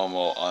got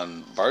Momo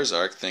on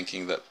Barzark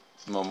thinking that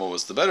Momo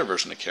was the better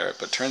version of Carrot,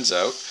 but turns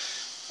out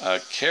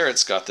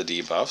Carrot's got the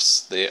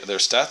debuffs. Their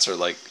stats are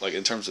like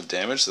in terms of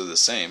damage, they're the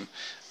same.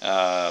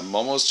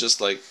 Momo's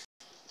just like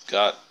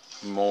got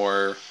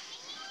more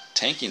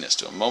tankiness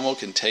to him. Momo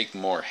can take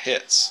more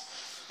hits,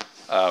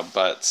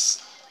 but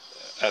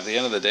at the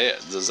end of the day,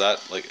 does that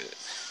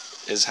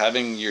is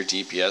having your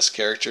DPS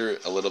character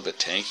a little bit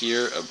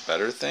tankier a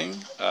better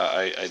thing?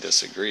 I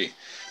disagree.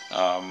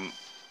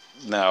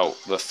 Now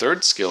the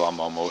third skill on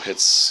Momo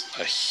hits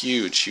a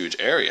huge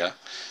area,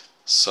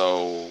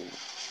 so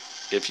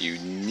if you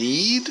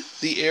need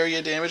the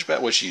area damage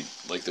back, which you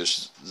like,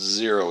 there's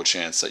zero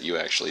chance that you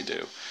actually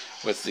do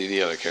with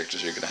the other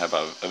characters you're going to have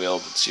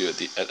available to you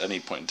at any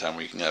point in time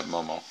where you can have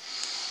Momo.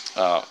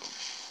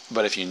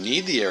 But if you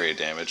need the area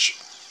damage,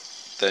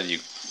 then you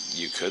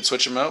could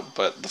switch them out.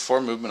 But the 4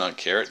 movement on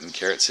Carrot and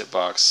Carrot's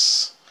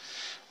hitbox,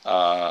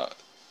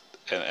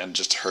 and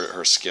just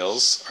her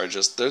skills are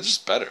they're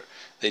just better.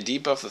 They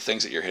debuff the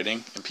things that you're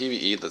hitting in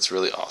PvE. That's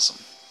really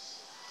awesome.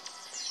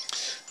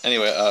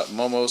 Anyway,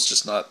 Momo's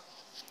just not.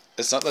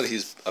 It's not that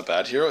he's a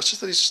bad hero. It's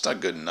just that he's just not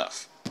good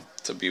enough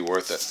to be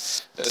worth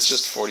it. It's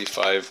just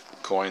 45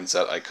 coins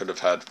that I could have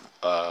had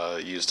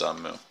used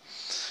on Moo.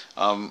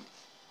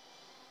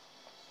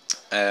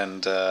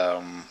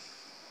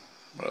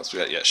 What else we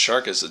got? Yeah,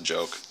 Shark is a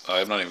joke.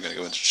 I'm not even going to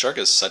go into Shark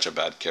is such a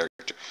bad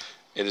character.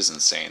 It is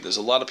insane. There's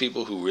a lot of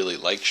people who really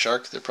like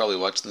Shark. They're probably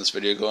watching this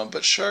video going,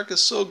 but Shark is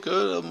so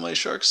good. Oh, my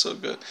Shark's so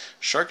good.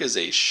 Shark is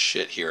a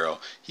shit hero.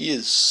 He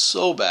is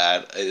so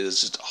bad. It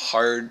is just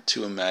hard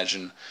to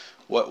imagine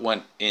what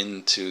went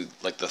into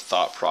like the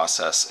thought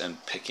process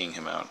and picking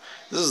him out.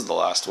 This is the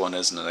last one,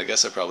 isn't it? I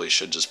guess I probably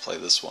should just play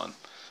this one.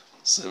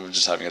 So we're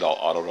just having it all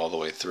autoed all the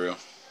way through.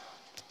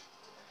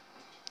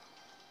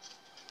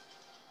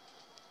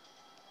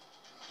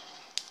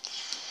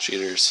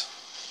 Cheaters.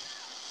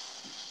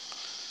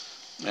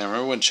 Man,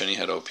 remember when Chinny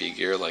had OP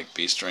gear like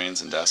Beast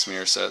Reigns and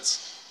Dasimir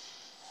sets?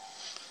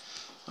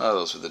 Oh,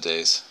 those were the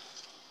days.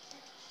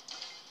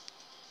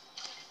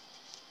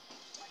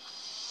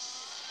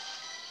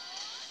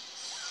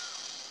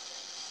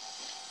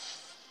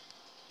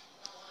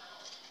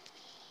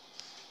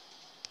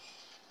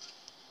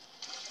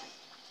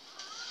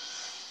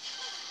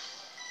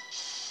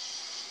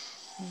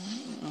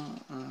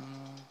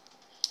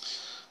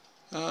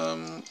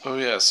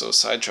 so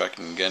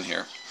sidetracking again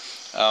here.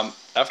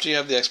 After you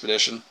have the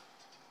expedition,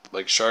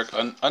 like Shark,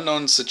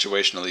 unknown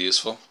situationally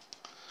useful.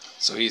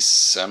 So he's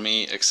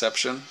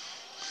semi-exception,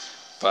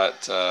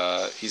 but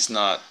he's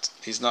not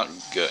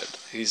good.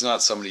 He's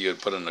not somebody you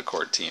would put in a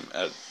court team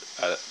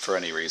for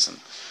any reason.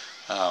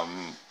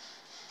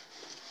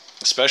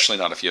 Especially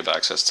not if you have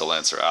access to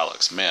Lancer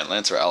Alex. Man,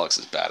 Lancer Alex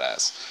is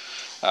badass.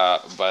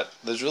 But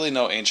there's really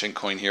no ancient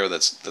coin hero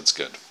that's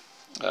good.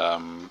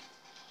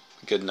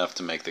 Good enough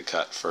to make the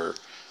cut for,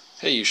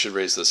 hey, you should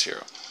raise this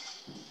hero.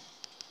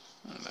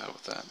 And the hell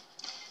with that.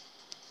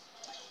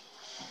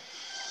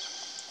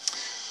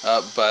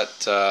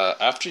 But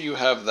after you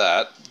have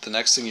that, the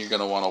next thing you're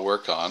going to want to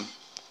work on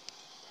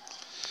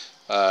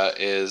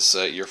is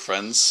your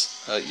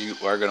friends. You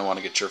are going to want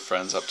to get your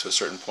friends up to a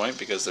certain point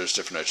because there's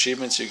different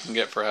achievements you can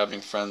get for having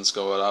friends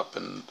go up,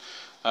 and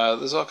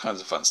there's all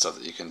kinds of fun stuff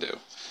that you can do.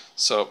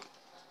 So,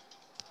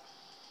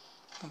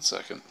 1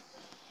 second.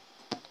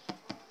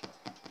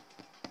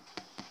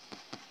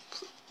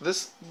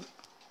 This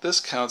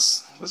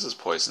counts. This is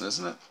poison,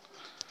 isn't it?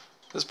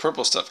 This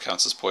purple stuff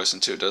counts as poison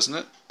too, doesn't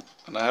it?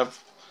 And I have.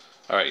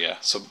 All right, yeah.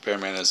 So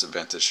Bearman is a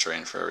vintage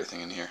terrain for everything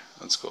in here.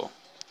 That's cool.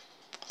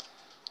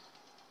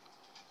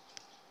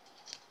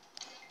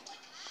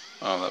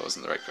 Oh, that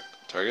wasn't the right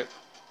target.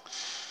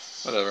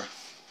 Whatever.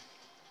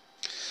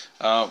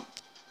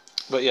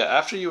 But yeah,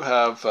 after you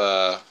have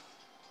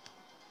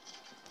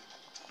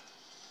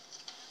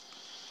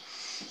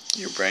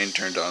your brain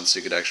turned on so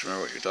you could actually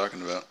remember what you're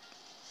talking about.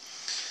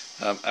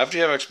 After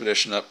you have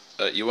Expedition up,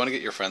 you want to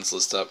get your friends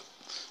list up.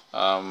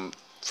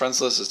 Friends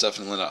list is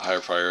definitely not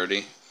higher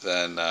priority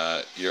than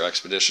your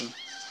Expedition.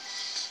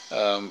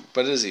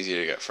 But it is easy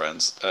to get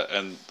friends.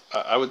 And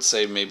I would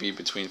say maybe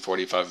between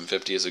 45 and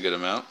 50 is a good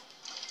amount.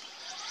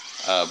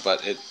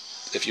 But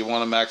if you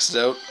want to max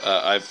it out,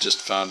 I've just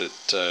found it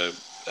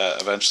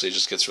eventually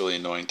just gets really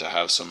annoying to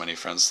have so many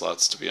friend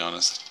slots, to be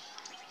honest.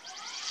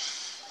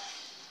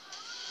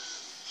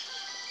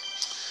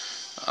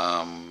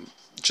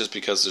 Just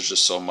because there's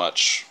just so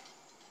much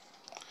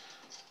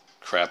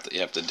crap that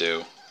you have to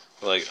do.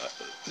 Like,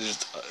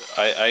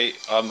 I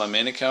on my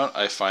main account,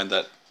 I find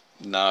that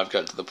now I've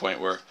got to the point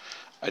where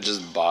I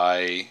just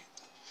buy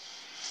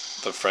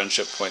the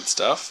friendship point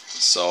stuff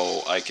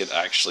so I could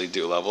actually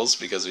do levels,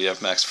 because if you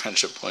have max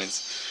friendship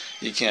points,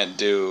 you can't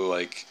do,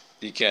 like,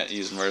 you can't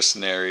use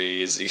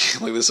mercenaries.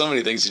 Like, there's so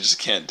many things you just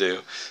can't do.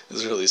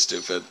 It's really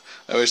stupid.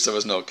 I wish there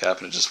was no cap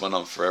and it just went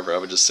on forever. I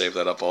would just save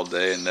that up all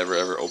day and never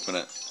ever open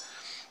it.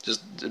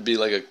 Just, it'd be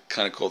like a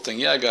kind of cool thing.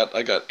 Yeah,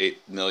 I got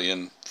 8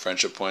 million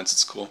friendship points.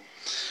 It's cool.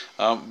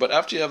 But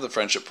after you have the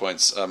friendship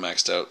points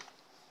maxed out,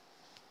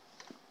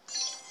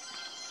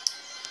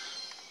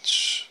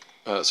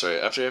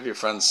 after you have your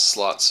friends'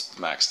 slots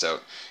maxed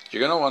out,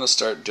 you're going to want to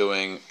start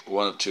doing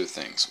one of two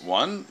things.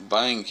 One,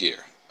 buying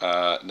gear.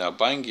 Now,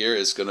 buying gear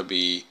is going to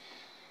be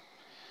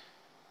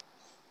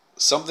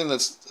something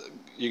that's,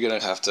 you're going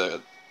to have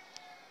to,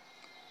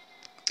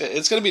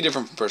 it's going to be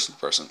different from person to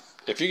person.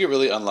 If you get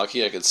really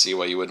unlucky, I could see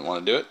why you wouldn't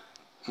want to do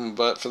it.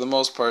 But for the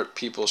most part,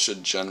 people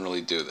should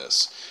generally do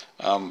this.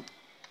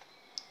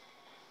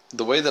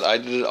 The way that I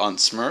did it on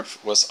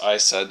Smurf was I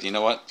said, you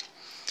know what?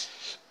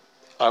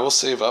 I will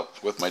save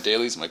up with my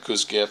dailies, my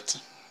Kuz gift.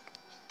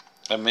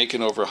 I'm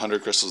making over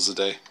 100 crystals a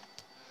day.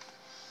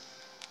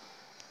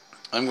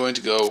 I'm going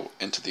to go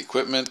into the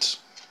equipment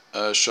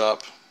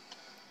shop,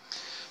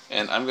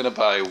 and I'm going to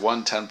buy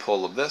 1 10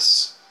 pull of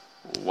this,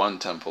 1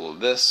 10 pull of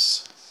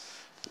this,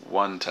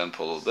 1 10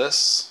 pull of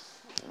this,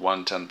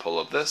 1 10 pull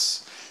of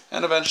this,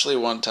 and eventually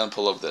 1 10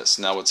 pull of this.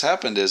 Now what's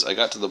happened is I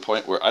got to the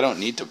point where I don't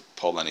need to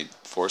pull any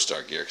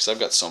 4-star gear because I've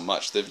got so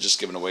much. They've just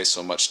given away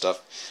so much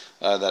stuff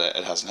that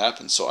it hasn't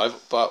happened. So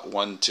I've bought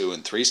 1, 2,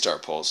 and 3-star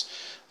pulls.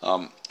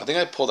 I think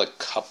I pulled a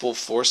couple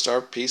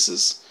 4-star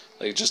pieces,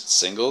 like just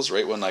singles,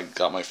 right when I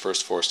got my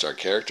first 4-star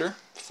character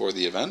for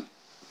the event.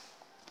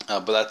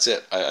 But that's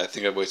it. I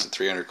think I've wasted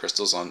 300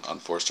 crystals on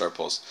 4-star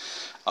pulls,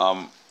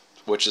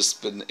 which has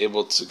been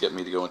able to get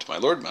me to go into my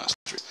Lord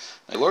Masteries.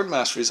 Now, Lord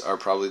Masteries are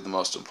probably the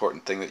most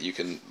important thing that you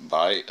can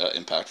buy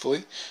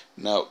impactfully.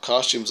 Now,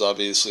 costumes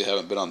obviously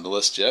haven't been on the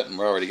list yet, and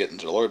we're already getting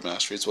to the Lord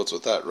Masteries. What's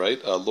with that,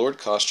 right? Lord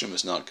costume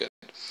is not good.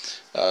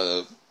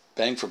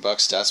 Bang for buck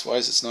stats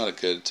wise, it's not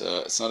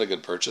a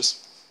good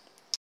purchase.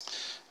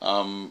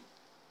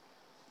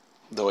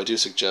 Though I do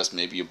suggest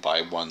maybe you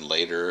buy one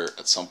later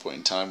at some point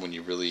in time when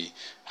you really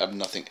have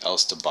nothing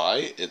else to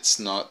buy. It's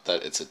not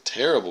that it's a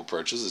terrible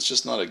purchase, it's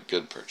just not a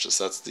good purchase.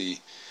 That's the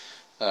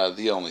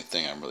only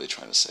thing I'm really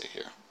trying to say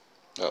here.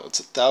 Oh, it's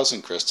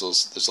 1,000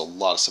 crystals. There's a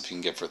lot of stuff you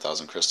can get for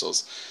 1,000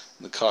 crystals.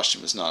 And the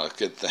costume is not a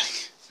good thing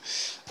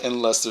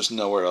unless there's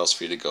nowhere else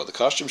for you to go. The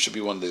costume should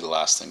be one of the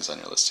last things on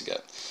your list to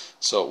get.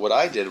 So what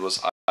I did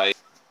was I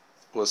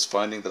was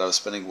finding that I was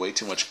spending way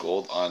too much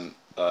gold on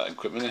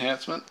equipment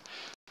enhancement.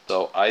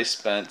 So I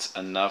spent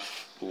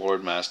enough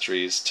Lord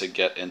Masteries to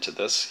get into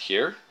this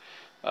here.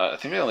 I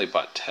think I only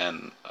bought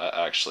 10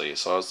 actually.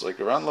 So I was like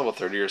around level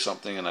 30 or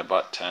something, and I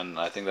bought 10. And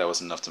I think that was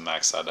enough to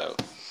max that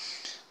out.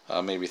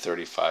 maybe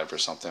 35 or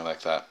something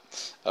like that.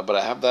 But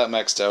I have that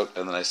maxed out,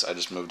 and then I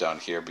just moved down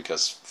here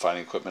because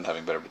finding equipment,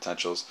 having better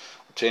potentials.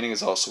 Obtaining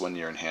is also when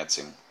you're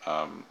enhancing.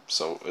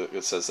 So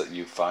it says that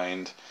you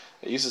find,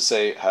 it used to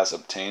say has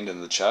obtained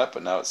in the chat,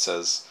 but now it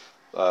says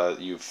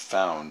you've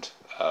found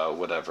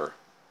whatever.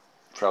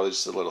 Probably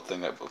just a little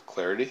thing of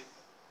clarity.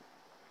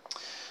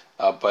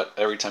 But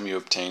every time you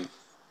obtain,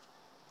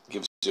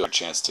 gives you a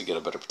chance to get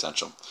a better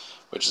potential,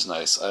 which is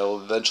nice. I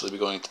will eventually be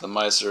going to the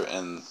Miser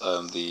and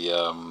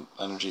the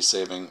energy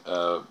saving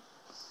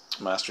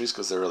masteries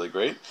because they're really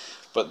great,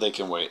 but they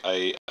can wait.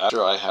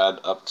 After I had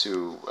up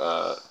to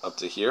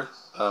here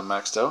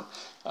maxed out,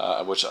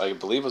 which I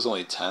believe was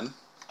only 10.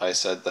 I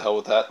said the hell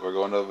with that. We're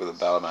going over the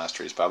battle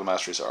masteries. Battle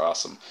masteries are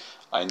awesome.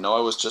 I know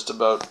I was just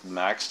about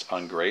maxed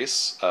on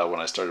Grace when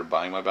I started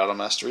buying my battle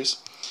masteries.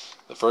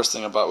 The first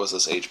thing I bought was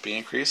this HP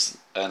increase,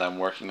 and I'm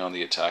working on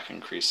the attack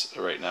increase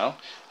right now.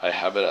 I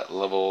have it at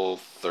level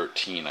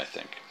 13, I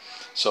think.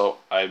 So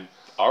I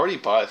already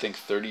bought, I think,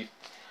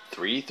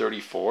 33,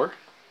 34.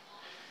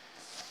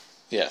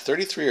 Yeah,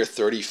 33 or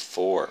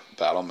 34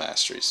 battle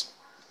masteries,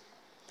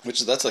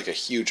 that's like a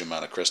huge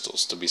amount of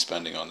crystals to be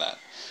spending on that.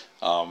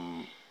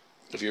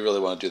 If you really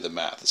want to do the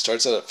math, it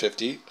starts out at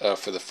 50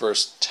 for the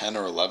first 10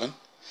 or 11,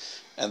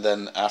 and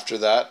then after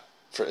that,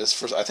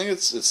 I think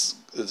it's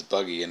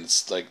buggy, and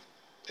it's like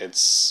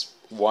it's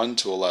 1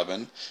 to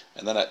 11,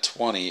 and then at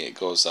 20 it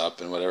goes up,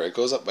 and whatever it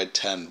goes up by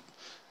 10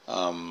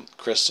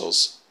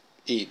 crystals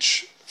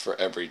each for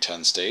every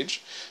 10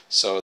 stage.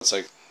 So it's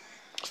like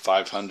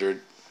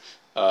 500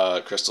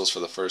 crystals for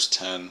the first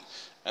 10,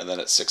 and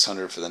then it's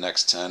 600 for the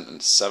next 10,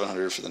 and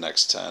 700 for the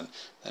next 10,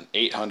 and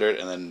 800,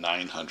 and then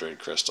 900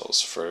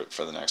 crystals for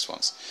the next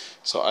ones.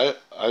 So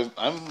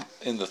I'm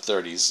in the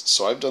 30s,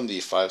 so I've done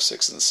the 5,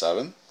 6, and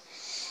 7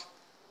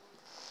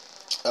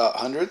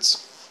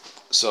 hundreds.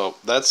 So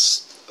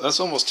that's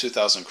almost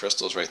 2,000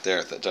 crystals right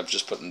there that I've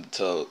just put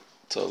into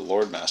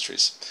Lord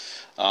Masteries,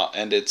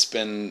 and it's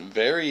been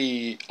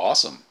very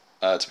awesome.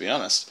 To be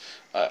honest,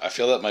 I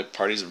feel that my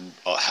party's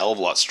a hell of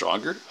a lot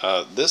stronger.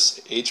 This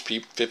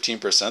HP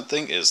 15%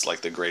 thing is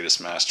like the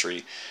greatest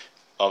mastery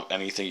of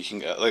anything you can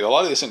get. Like a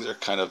lot of these things are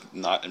kind of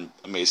not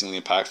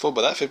amazingly impactful,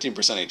 but that 15%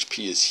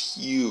 HP is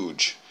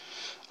huge.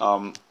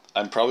 I'm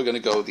probably going to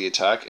go with the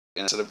attack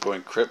instead of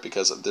going crit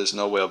because there's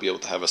no way I'll be able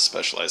to have a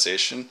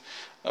specialization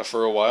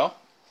for a while.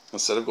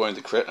 Instead of going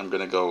to crit, I'm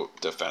going to go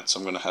defense. So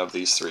I'm going to have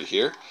these 3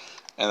 here,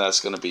 and that's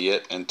going to be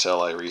it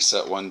until I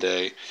reset one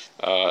day.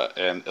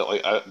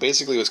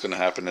 Basically what's going to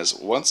happen is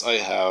once I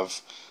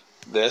have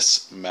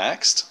this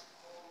maxed,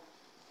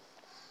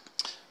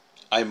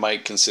 I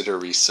might consider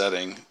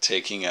resetting,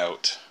 taking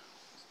out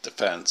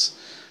defense,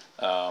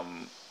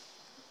 and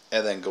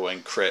then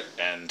going crit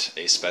and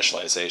a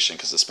specialization,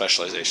 because the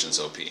specialization is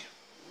OP.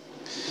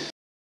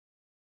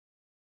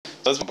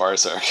 That's my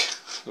Berserk.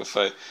 if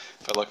I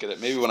look at it,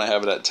 maybe when I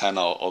have it at 10,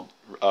 I'll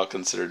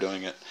consider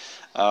doing it.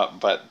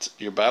 But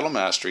your battle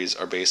masteries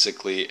are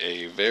basically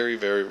a very,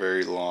 very,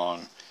 very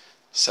long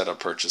set of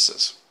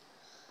purchases,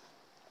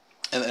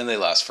 and they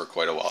last for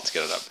quite a while to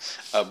get it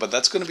up. But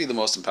that's going to be the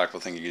most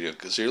impactful thing you do,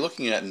 because you're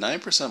looking at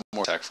 9%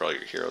 more attack for all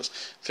your heroes,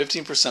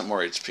 15% more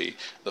HP.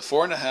 The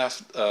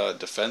 4.5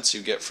 defense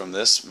you get from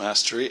this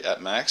mastery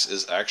at max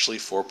is actually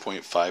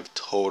 4.5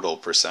 total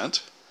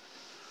percent.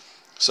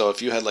 So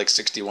if you had like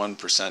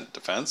 61%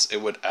 defense,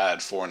 it would add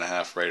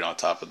 4.5 right on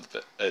top of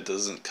it. It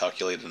doesn't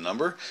calculate a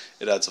number.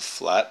 It adds a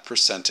flat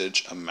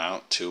percentage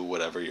amount to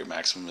whatever your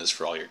maximum is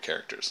for all your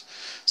characters.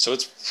 So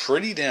it's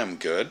pretty damn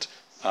good.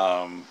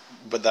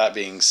 But that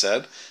being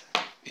said,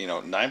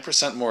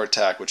 9% more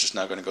attack, which is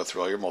now going to go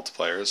through all your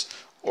multipliers,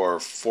 or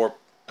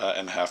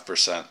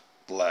 4.5%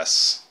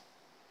 less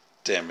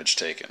damage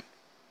taken.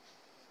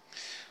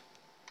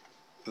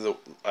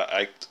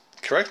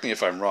 Correct me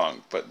if I'm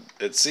wrong, but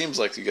it seems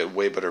like you get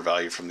way better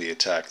value from the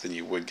attack than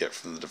you would get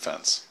from the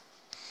defense.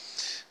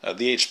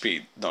 The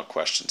HP, no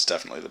questions,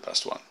 definitely the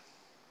best one.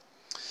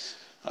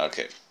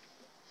 Okay,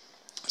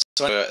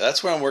 so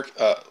that's where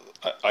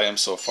I am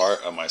so far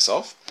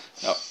myself.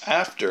 Now,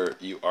 after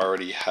you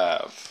already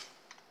have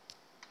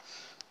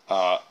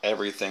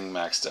everything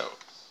maxed out,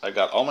 I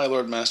got all my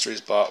Lord Masteries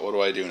bought. What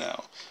do I do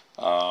now?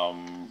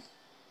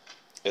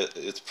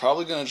 It's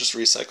probably going to just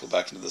recycle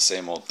back into the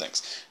same old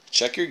things.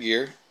 Check your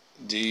gear.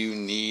 Do you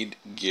need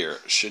gear?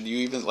 Should you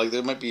even, like,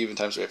 there might be even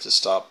times where you have to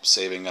stop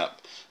saving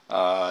up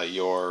for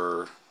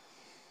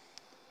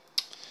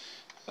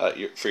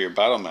your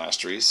battle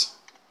masteries.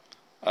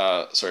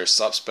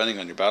 Stop spending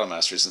on your battle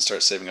masteries and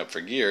start saving up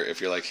for gear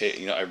if you're like,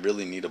 hey, I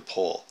really need a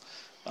pull.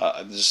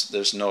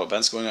 There's no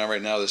events going on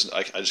right now.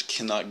 I just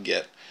cannot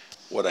get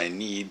what I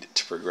need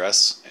to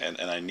progress,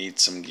 and I need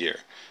some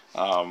gear.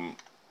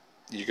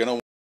 You're going to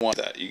want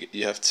that.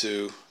 You have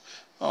to...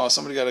 Oh,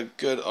 somebody got a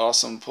good,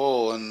 awesome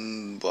pull,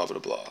 and blah, blah,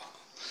 blah.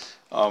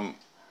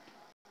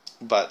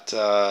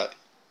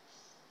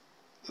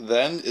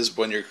 Then is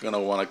when you're going to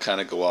want to kind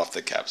of go off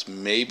the caps.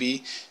 Maybe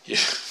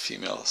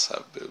females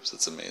have boobs.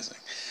 It's amazing.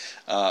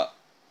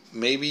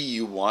 maybe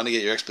you want to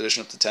get your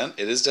expedition up to 10.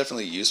 It is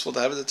definitely useful to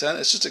have it to 10.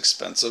 It's just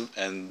expensive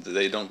and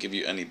they don't give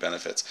you any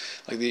benefits.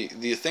 Like the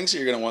things that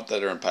you're going to want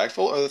that are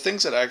impactful are the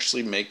things that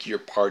actually make your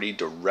party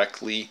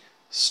directly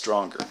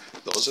stronger.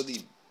 Those are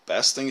the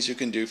best things you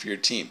can do for your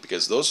team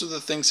because those are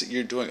the things that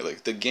you're doing.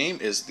 Like the game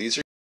is, these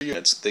are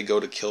units, they go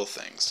to kill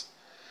things.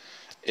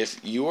 If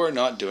you are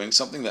not doing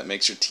something that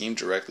makes your team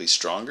directly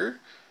stronger,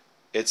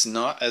 it's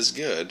not as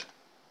good.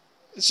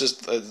 It's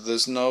just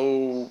there's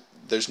no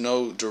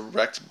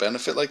direct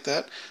benefit like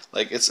that.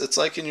 Like it's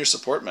like in your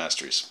support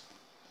masteries.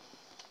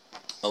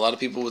 A lot of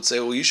people would say,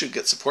 well, you should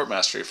get support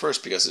mastery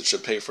first because it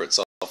should pay for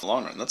itself in the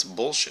long run. That's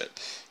bullshit.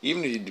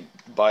 Even if you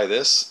buy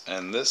this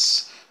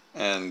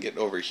and get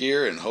over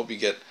here and hope you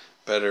get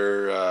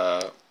better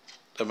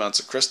amounts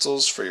of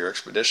crystals for your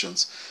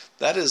expeditions,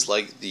 that is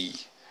like the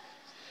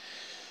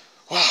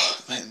wow,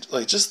 man!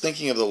 Like just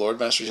thinking of the Lord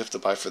Master you have to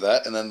buy for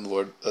that, and then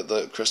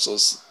the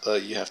crystals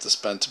you have to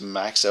spend to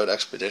max out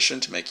expedition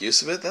to make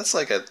use of it. That's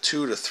like a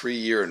 2 to 3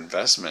 year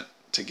investment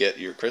to get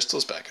your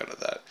crystals back out of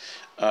that.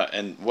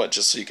 And what,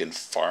 just so you can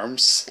farm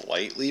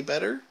slightly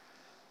better?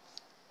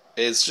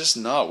 It's just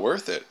not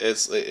worth it.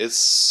 It's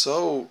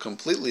so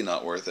completely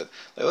not worth it.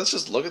 Like, let's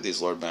just look at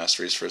these Lord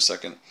Masteries for a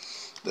second.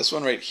 This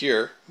one right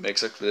here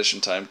makes expedition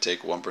time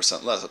take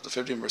 1% less, up to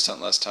 15%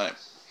 less time.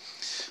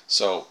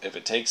 So if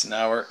it takes an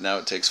hour, now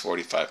it takes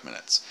 45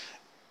 minutes.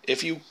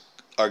 If you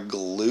are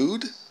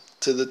glued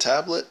to the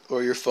tablet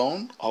or your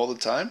phone all the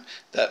time,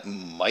 that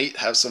might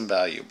have some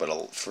value.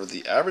 But for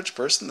the average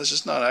person, that's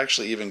just not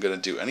actually even going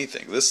to do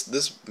anything.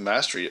 This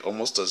mastery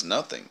almost does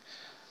nothing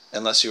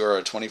unless you are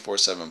a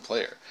 24/7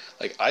 player.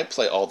 Like, I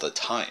play all the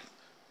time,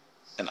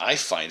 and I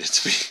find it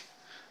to be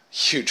a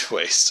huge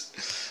waste.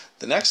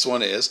 The next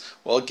one is,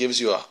 well, it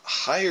gives you a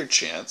higher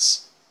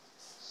chance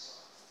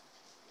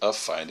of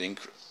finding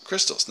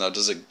crystals. Now,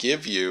 does it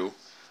give you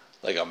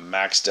like a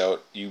maxed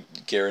out, you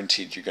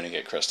guaranteed you're going to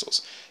get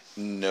crystals?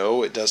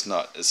 No, it does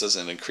not. It says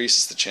it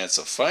increases the chance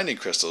of finding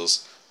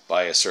crystals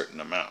by a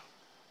certain amount.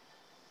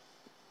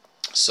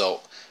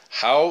 So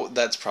how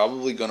that's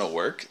probably going to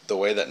work, the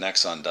way that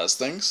Nexon does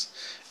things,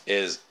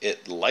 is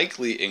it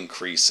likely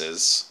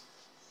increases,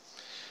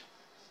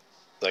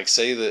 like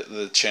say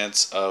the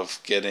chance of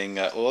getting,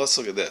 well, let's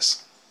look at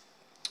this.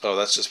 Oh,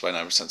 that's just by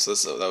 9%,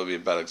 so that would be a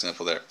bad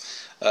example there.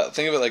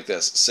 Think of it like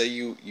this. Say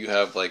you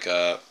have like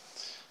a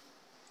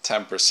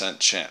 10%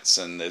 chance,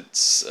 and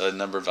it's a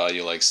number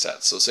value like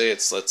set. So say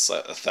it's, let's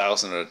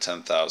 1,000 out of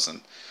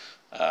 10,000.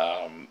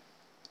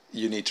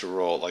 You need to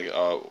roll like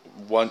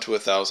 1 to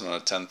 1,000 out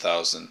of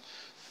 10,000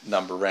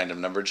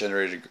 random number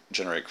generate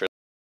crystal.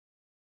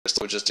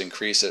 Would just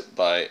increase it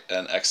by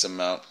an X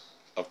amount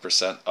of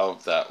percent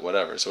of that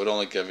whatever. So it would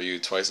only give you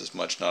twice as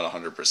much, not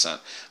 100%.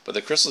 But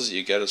the crystals that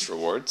you get as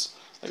rewards,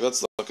 like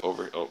let's look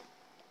over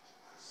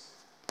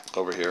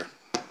here.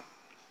 What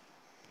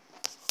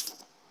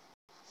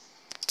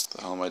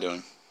the hell am I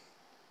doing?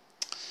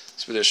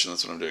 Expedition,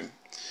 that's what I'm doing.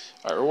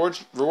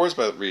 Alright, rewards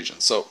by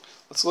region. So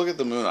let's look at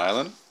the Moon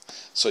Island.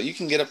 So you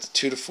can get up to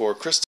 2 to 4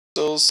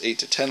 crystals, 8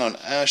 to 10 on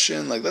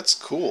Ashen. Like, that's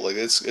cool. Like,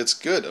 it's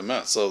good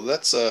amount. So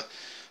that's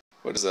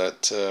what is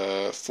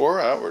that?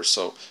 4 hours.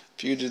 So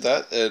if you do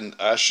that in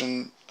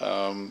Ashen,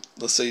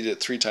 let's say you did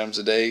it 3 times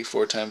a day,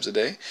 4 times a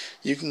day,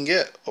 you can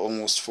get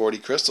almost 40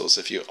 crystals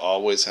if you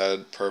always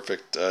had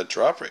perfect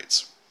drop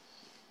rates.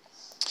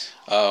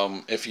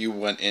 If you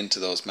went into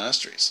those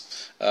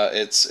masteries,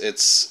 it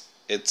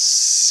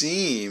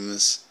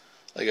seems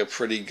like a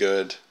pretty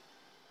good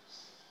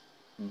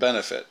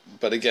benefit,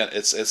 but again,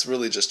 it's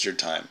really just your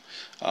time.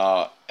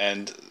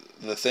 And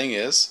the thing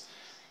is,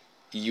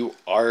 you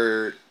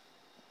are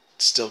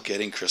still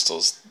getting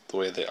crystals the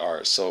way they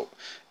are. So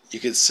you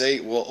could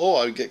say, well, oh,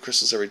 I get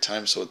crystals every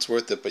time, so it's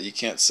worth it. But you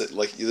can't sit,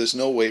 like, there's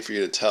no way for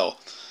you to tell.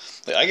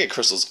 Like, I get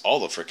crystals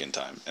all the freaking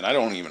time, and I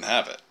don't even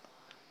have it.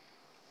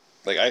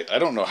 Like, I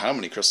don't know how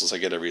many crystals I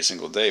get every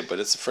single day, but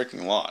it's a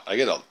freaking lot. I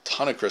get a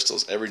ton of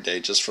crystals every day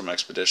just from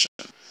Expedition.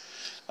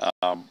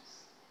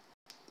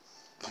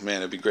 Man,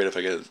 it'd be great if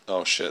I get,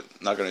 oh shit,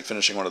 not going to be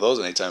finishing one of those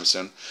anytime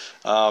soon.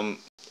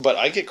 But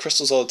I get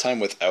crystals all the time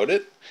without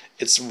it.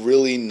 It's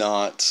really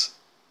not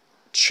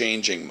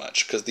changing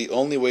much, because the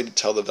only way to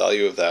tell the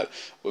value of that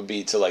would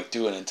be to like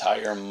do an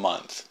entire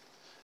month,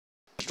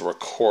 to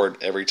record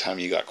every time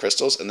you got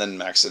crystals, and then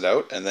max it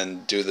out, and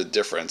then do the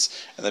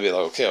difference, and then be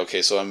like,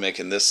 okay, so I'm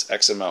making this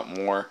X amount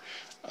more.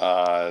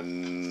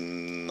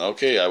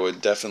 Okay, I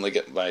would definitely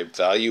get my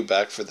value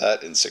back for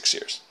that in 6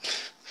 years.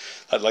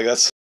 Like,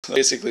 that's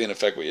basically in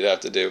effect what you'd have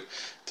to do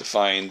to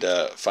find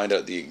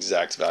out the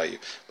exact value.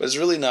 But it's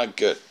really not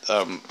good.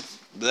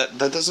 That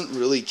doesn't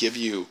really give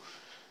you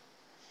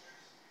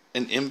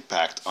an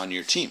impact on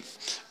your team.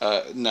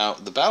 Now,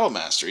 the battle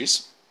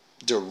masteries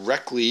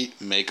directly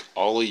make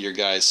all of your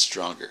guys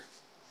stronger.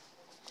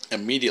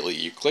 Immediately,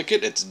 you click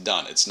it, it's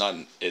done. It's not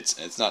an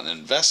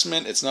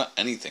investment. It's not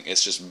anything.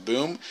 It's just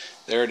boom,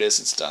 there it is.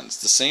 It's done. It's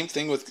the same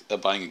thing with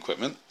buying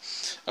equipment,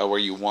 where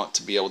you want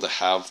to be able to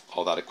have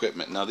all that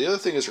equipment. Now, the other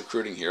thing is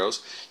recruiting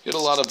heroes. You get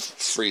a lot of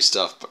free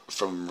stuff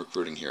from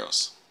recruiting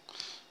heroes.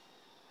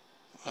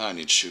 I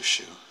need Shoo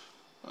Shoo.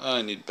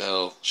 I need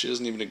Belle. She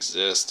doesn't even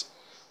exist.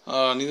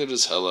 Neither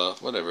does Hella.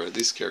 Whatever.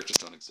 These characters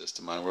don't exist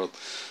in my world.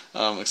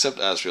 Except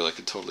Asriel, I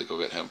could totally go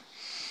get him.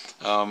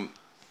 We're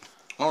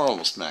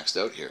almost maxed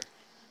out here.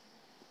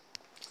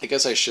 I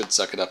guess I should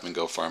suck it up and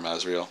go farm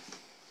Asriel.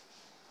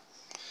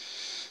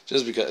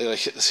 Just because like,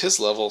 his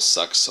level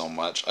sucks so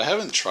much. I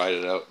haven't tried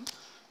it out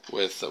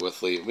with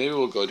Lee. Maybe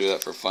we'll go do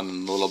that for fun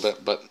in a little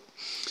bit. But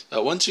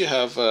once you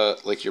have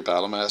like your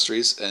battle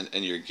masteries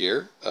and your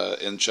gear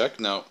in check,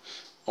 now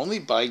only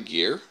buy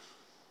gear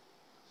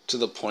to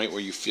the point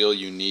where you feel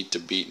you need to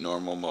beat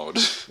normal mode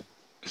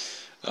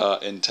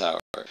in tower.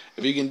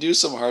 If you can do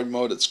some hard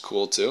mode, it's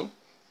cool too.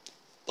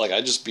 Like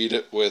I just beat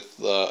it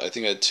with I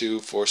think I had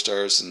 2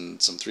 4-stars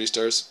and some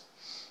 3-stars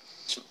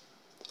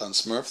on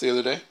Smurf the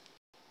other day.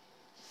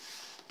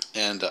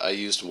 And I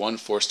used 1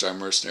 4-star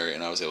mercenary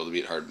and I was able to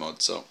beat hard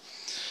mode. So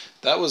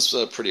that was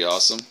pretty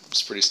awesome. I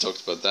was pretty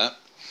stoked about that.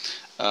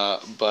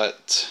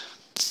 But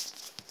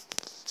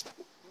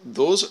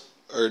those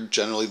are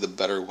generally the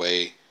better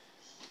way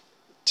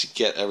to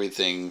get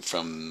everything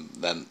from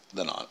then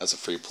on as a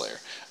free player.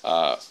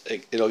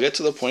 It'll get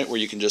to the point where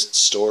you can just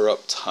store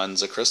up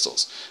tons of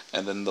crystals,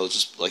 and then they'll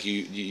just like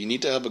you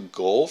need to have a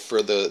goal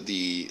for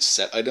the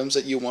set items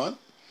that you want.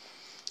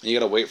 You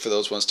gotta wait for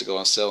those ones to go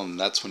on sale, and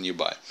that's when you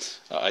buy.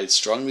 I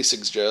strongly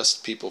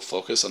suggest people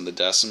focus on the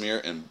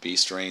Dasamir and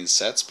Beast Rain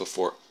sets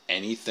before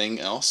anything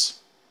else,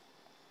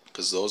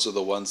 because those are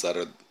the ones that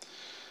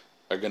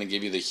are going to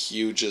give you the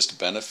hugest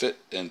benefit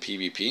in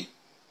PvP.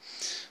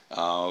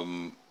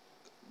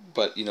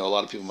 But you know, a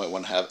lot of people might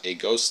want to have a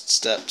Ghost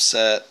Step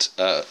set.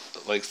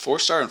 Like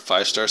 4-star and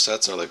 5-star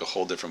sets are like a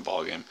whole different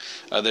ballgame.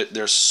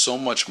 There's so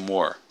much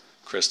more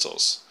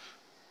crystals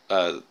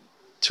to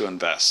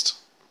invest,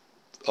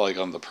 like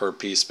on the per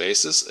piece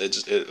basis.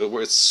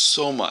 It's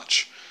so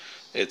much.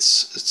 It's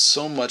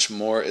so much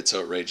more. It's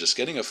outrageous.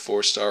 Getting a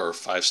 4-star or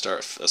 5-star,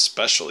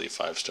 especially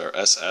 5-star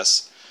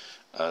SS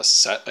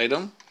set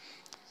item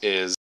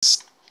is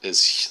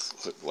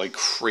like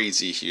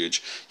crazy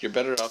huge. You're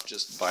better off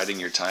just biding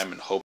your time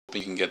and hoping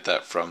you can get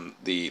that from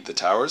the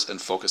towers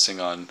and focusing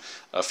on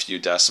a few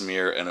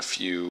Dasamir and a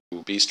few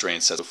Beast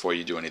Rain sets before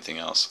you do anything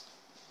else.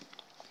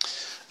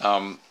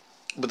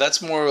 But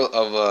that's more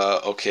of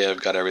a, okay,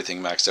 I've got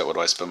everything maxed out, what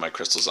do I spend my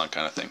crystals on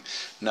kind of thing.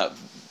 Now,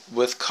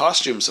 with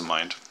costumes in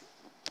mind,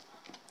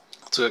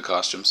 let's look at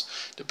costumes.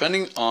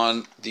 Depending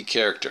on the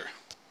character,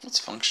 what's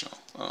functional?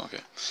 Oh,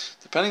 okay.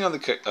 Depending on the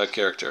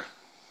character,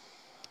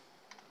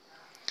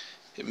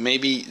 it may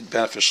be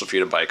beneficial for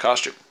you to buy a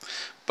costume,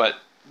 but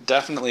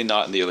definitely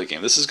not in the early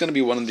game. This is going to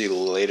be one of the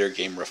later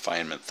game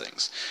refinement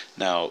things.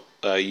 Now,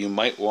 you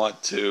might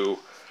want to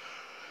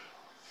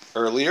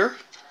earlier,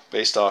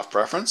 based off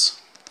preference,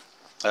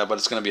 but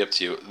it's going to be up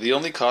to you. The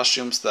only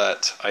costumes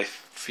that I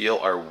feel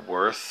are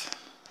worth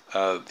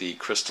the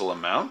crystal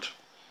amount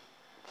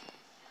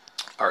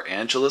are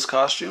Angela's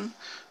costume,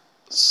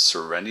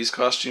 Serendi's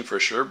costume for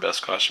sure,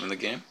 best costume in the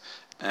game,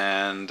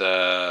 and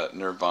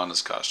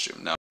Nirvana's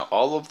costume. Now,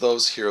 all of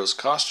those heroes'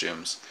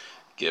 costumes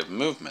give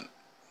movement,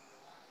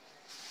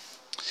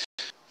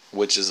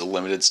 which is a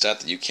limited stat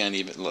that you can't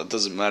even, it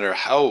doesn't matter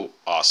how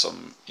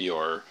awesome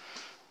your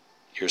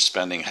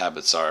spending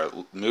habits are.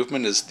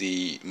 Movement is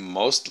the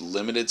most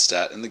limited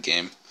stat in the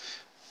game,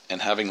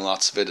 and having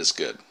lots of it is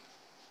good.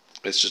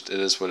 It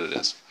is what it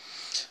is.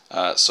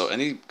 So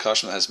any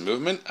costume that has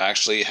movement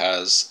actually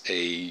has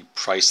a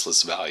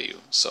priceless value.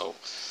 So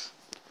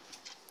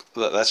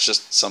that's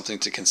just something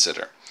to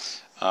consider.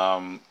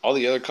 All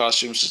the other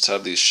costumes just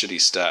have these shitty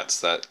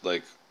stats that,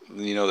 like,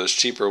 you know, there's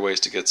cheaper ways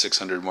to get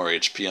 600 more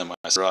HP on my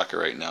rocket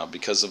right now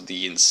because of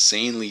the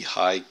insanely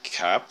high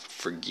cap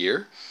for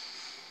gear.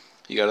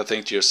 You got to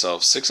think to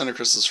yourself, 600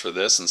 crystals for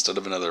this instead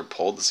of another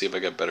pull to see if I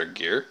get better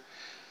gear?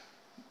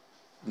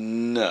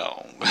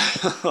 No.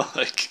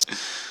 Like,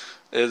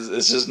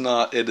 it's just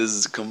not, it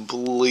is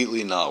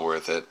completely not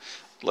worth it.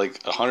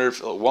 Like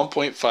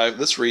 1.5,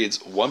 this reads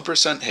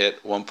 1%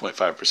 hit,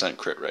 1.5%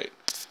 crit rate.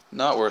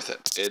 Not worth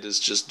it. It is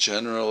just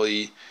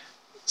generally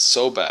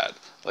so bad.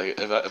 Like,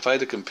 if I had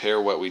to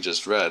compare what we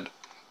just read,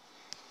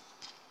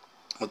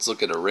 let's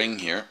look at a ring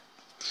here,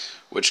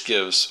 which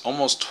gives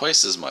almost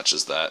twice as much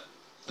as that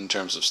in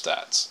terms of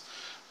stats.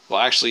 Well,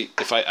 actually,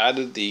 if I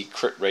added the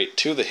crit rate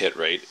to the hit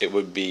rate, it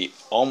would be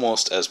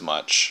almost as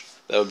much.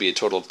 That would be a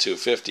total of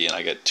 250, and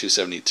I get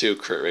 272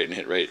 crit rate and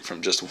hit rate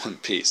from just one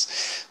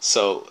piece.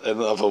 So,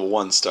 of a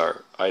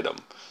 1-star item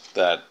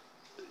that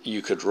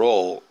you could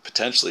roll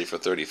potentially for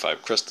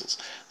 35 crystals.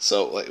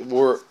 So,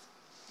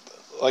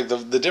 like,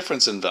 the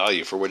difference in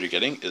value for what you're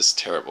getting is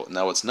terrible.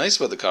 Now, what's nice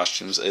about the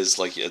costumes is,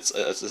 like, it's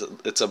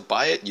a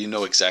buy it, you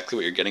know exactly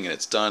what you're getting and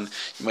it's done.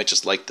 You might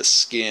just like the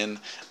skin.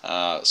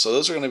 So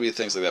those are going to be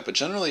things like that. But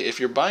generally, if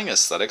you're buying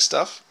aesthetic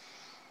stuff,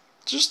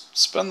 just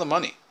spend the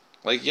money.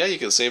 Like, yeah, you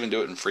can save and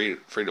do it in free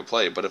to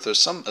play, but if there's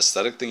some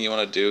aesthetic thing you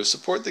want to do,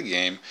 support the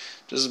game.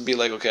 Just be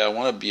like, okay, I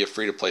want to be a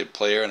free to play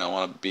player and I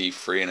want to be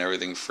free and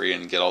everything free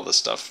and get all this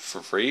stuff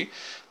for free.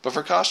 But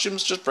for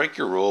costumes, just break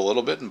your rule a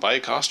little bit and buy a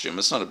costume.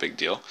 It's not a big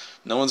deal.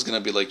 No one's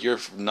gonna be like, you're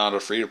not a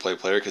free to play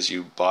player because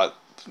you bought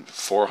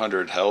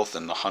 400 health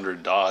and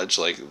 100 dodge.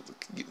 Like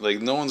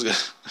no one's gonna.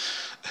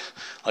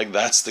 Like,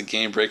 that's the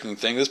game breaking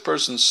thing. This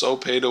person's so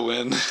pay to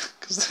win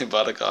because they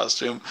bought a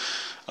costume.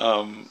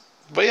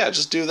 But yeah,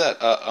 just do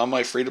that. On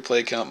my free to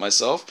play account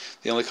myself,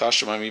 the only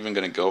costume I'm even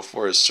going to go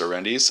for is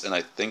Serendi's, and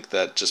I think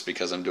that just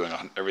because I'm doing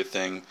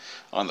everything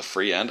on the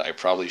free end, I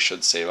probably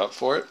should save up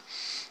for it.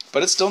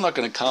 But it's still not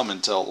going to come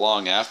until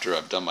long after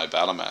I've done my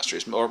Battle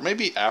Masteries. Or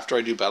maybe after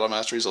I do Battle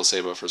Masteries, I'll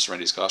save up for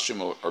Serendi's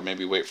costume, or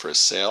maybe wait for a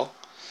sale.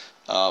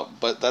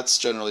 But that's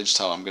generally just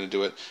how I'm going to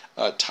do it.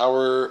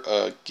 Tower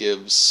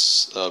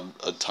gives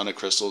a ton of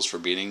crystals for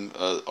beating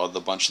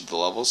the bunch of the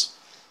levels.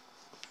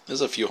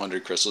 There's a few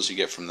hundred crystals you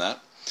get from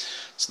that.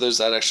 So there's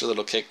that extra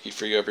little kick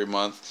for you every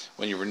month.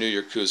 When you renew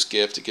your Ku's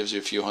gift, it gives you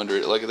a few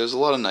hundred. Like, there's a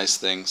lot of nice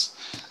things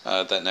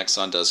that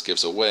Nexon does,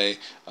 gives away.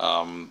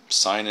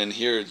 Sign in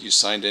here. You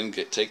signed in,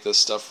 take this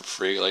stuff for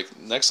free. Like,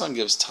 Nexon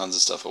gives tons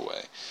of stuff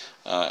away.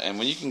 And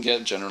when you can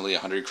get generally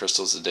 100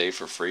 crystals a day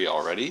for free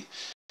already,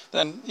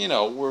 then, you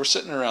know, we're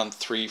sitting around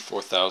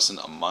 4,000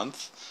 a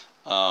month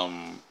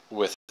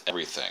with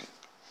everything.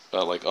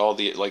 Like all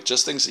the, like,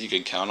 just things that you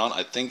can count on.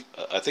 I think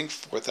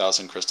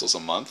 4,000 crystals a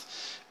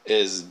month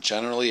is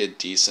generally a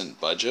decent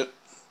budget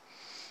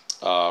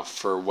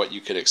for what you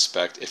could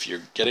expect if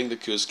you're getting the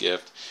Ku's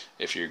gift,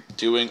 if you're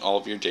doing all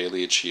of your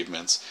daily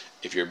achievements,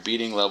 if you're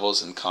beating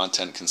levels and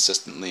content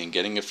consistently and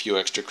getting a few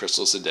extra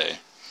crystals a day.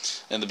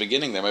 In the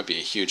beginning, there might be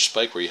a huge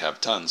spike where you have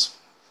tons.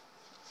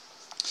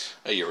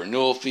 Your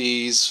renewal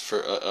fees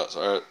for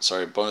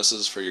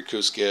bonuses for your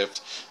Ku's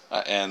gift,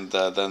 and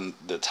then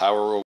the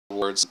tower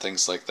rewards and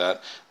things like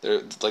that.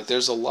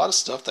 There's a lot of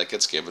stuff that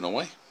gets given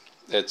away.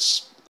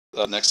 It's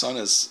Nexon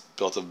has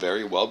built a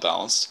very well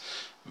balanced,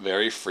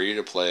 very free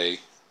to play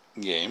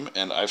game,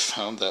 and I've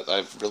found that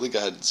I've really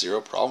got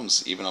zero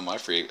problems even on my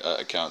free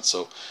account.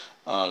 So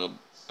I'm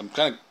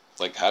kind of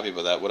like happy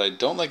about that. What I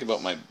don't like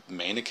about my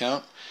main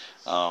account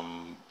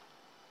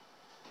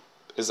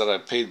is that I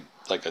paid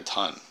like a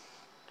ton.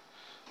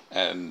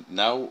 And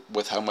now,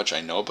 with how much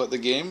I know about the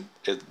game,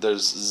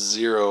 there's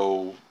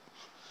zero.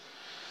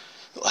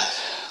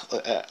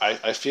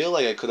 I feel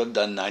like I could have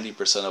done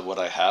 90% of what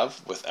I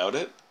have without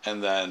it,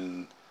 and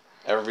then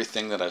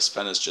everything that I've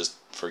spent is just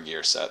for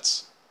gear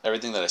sets.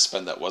 Everything that I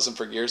spent that wasn't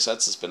for gear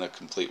sets has been a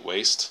complete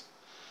waste.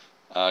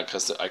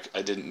 Because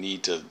I didn't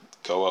need to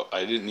go out.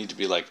 I didn't need to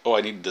be like, oh,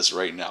 I need this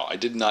right now. I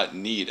did not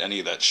need any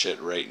of that shit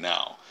right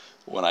now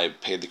when I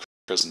paid the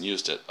and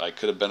used it. I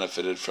could have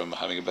benefited from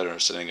having a better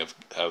understanding of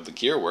how the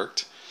gear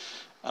worked.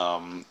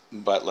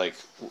 But like,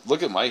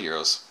 look at my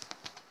heroes.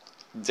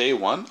 Day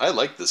one, I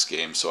liked this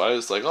game, so I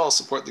was like, oh, I'll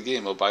support the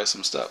game, I'll buy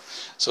some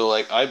stuff. So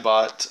like, I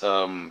bought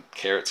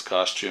Carrot's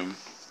costume,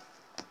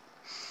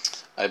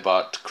 I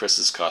bought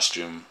Chris's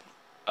costume,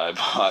 I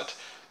bought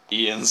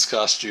Ian's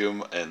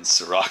costume and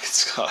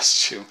Sirocco's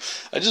costume.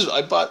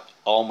 I bought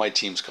all my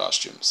team's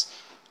costumes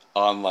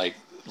on like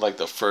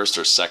the first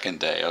or second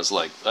day. I was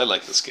like, I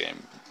like this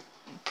game.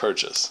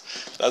 Purchase.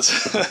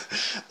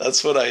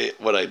 That's what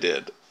I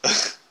did.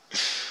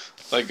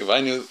 Like, if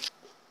I knew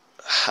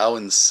how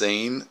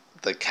insane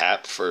the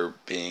cap for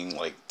being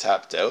like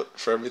tapped out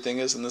for everything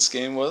is in this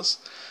game was,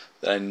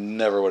 then I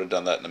never would have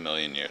done that in a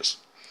million years.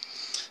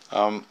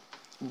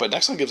 But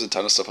next one gives a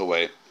ton of stuff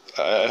away.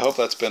 I hope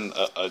that's been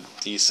a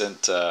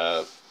decent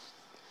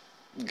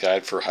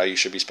guide for how you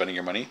should be spending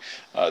your money.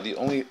 The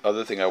only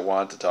other thing I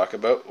wanted to talk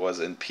about was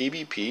in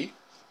PvP.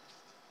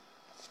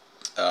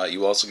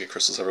 You also get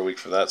crystals every week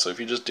for that, so if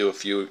you just do a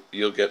few,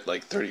 you'll get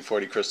like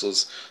 30-40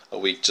 crystals a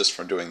week just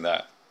from doing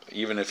that.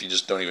 Even if you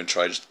just don't even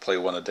try, just play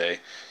one a day,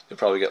 you'll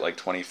probably get like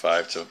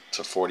 25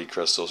 to 40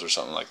 crystals or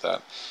something like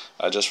that,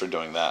 just for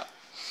doing that.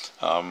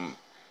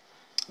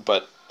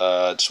 But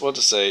just wanted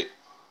to say,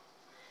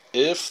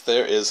 if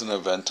there is an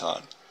event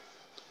on,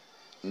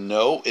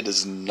 no, it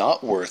is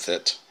not worth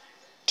it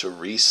to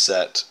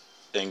reset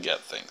and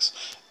get things.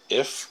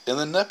 If in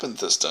the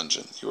Nepenthes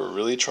dungeon you are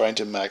really trying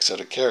to max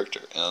out a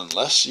character, and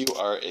unless you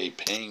are a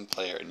paying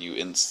player and you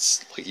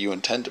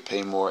intend to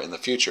pay more in the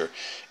future,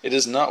 it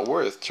is not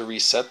worth to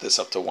reset this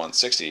up to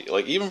 160.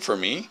 Like, even for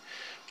me,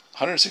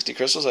 160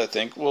 crystals, I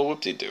think, well,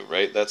 whoop-de-doo,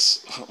 right?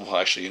 That's, well,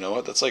 actually, you know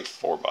what? That's like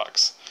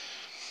 $4.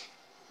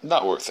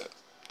 Not worth it.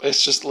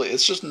 It's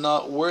just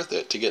not worth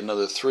it to get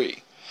another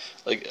 3.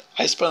 Like,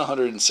 I spent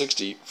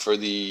 160 for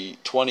the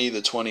 20,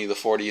 the 20, the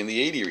 40, and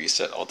the 80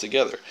 reset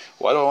altogether.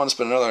 Why do I want to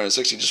spend another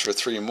 160 just for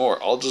 3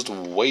 more? I'll just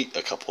wait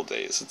a couple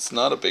days. It's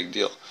not a big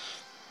deal.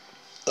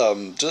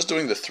 Just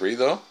doing the 3,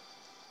 though,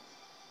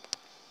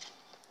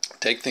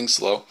 take things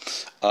slow.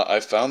 I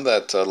found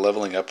that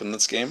leveling up in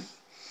this game,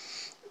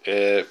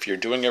 if you're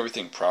doing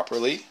everything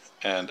properly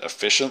and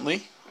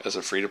efficiently, as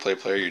a free-to-play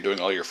player, you're doing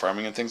all your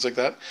farming and things like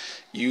that,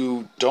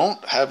 you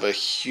don't have a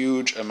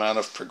huge amount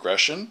of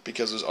progression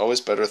because there's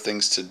always better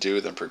things to do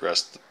than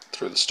progress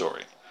through the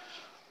story.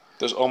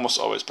 There's almost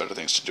always better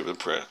things to do than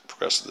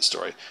progress through the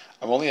story.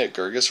 I'm only at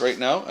Gurgis right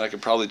now, and I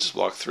could probably just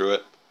walk through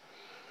it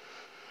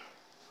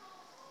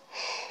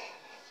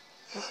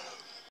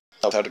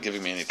without it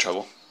giving me any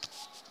trouble.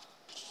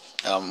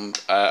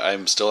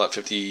 I'm still at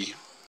 50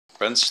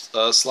 friend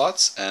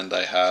slots, and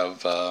I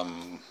have,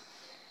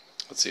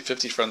 let's see,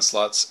 50 friend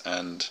slots,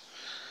 and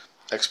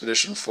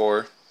Expedition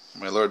 4,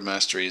 my Lord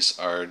Masteries,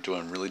 are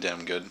doing really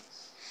damn good.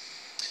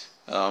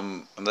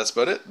 And that's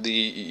about it.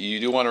 You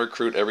do want to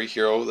recruit every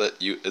hero that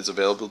is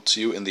available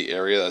to you in the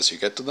area as you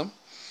get to them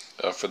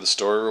for the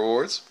story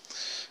rewards,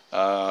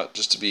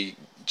 just to be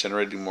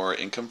generating more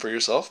income for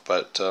yourself.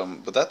 But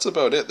that's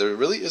about it. There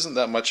really isn't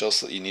that much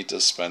else that you need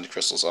to spend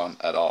crystals on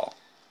at all.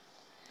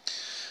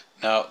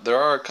 Now there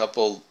are a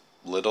couple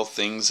little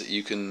things that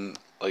you can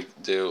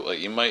do. Like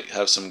you might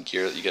have some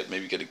gear that you get,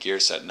 maybe get a gear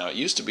set. Now it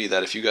used to be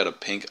that if you got a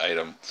pink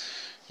item,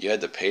 you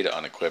had to pay to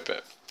unequip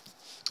it.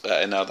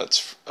 And now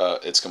that's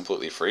it's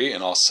completely free,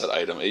 and all set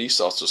item. It used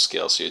to also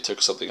scale, so you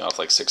took something off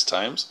like 6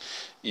 times,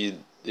 you'd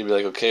be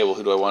like, okay, well,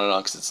 who do I want it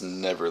on? Because it's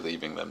never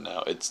leaving them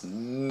now. It's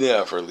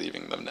never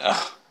leaving them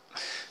now.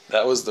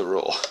 That was the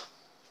rule.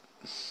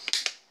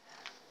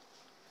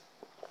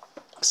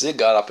 So it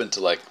got up into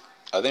like,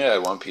 I think I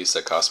had one piece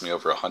that cost me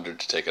over 100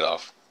 to take it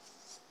off.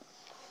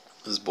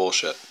 This is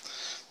bullshit.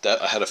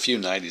 That I had a few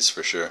 90s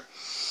for sure,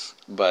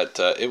 but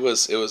it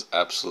was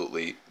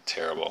absolutely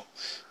terrible.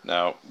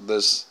 Now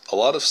there's a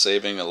lot of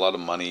saving, a lot of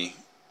money.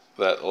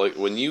 That like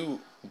when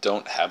you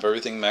don't have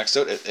everything maxed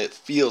out, it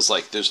feels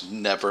like there's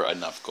never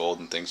enough gold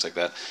and things like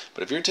that.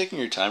 But if you're taking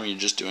your time and you're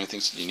just doing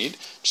things that you need,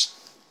 just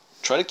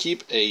try to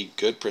keep a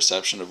good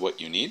perception of what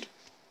you need,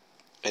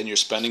 and your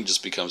spending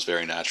just becomes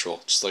very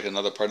natural. Just like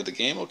another part of the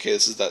game. Okay,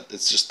 this is that.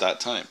 It's just that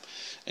time,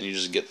 and you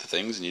just get the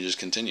things and you just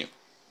continue.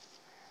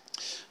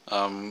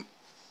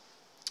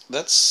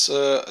 That's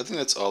I think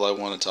that's all I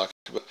want to talk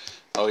about.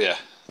 Oh yeah,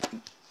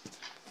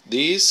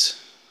 these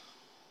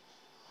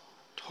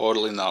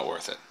totally not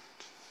worth it.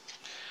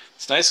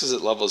 It's nice because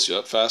it levels you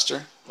up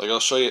faster. Like I'll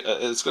show you,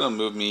 it's gonna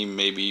move me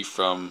maybe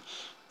from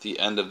the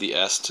end of the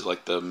S to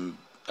like the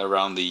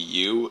around the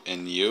U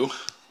in U.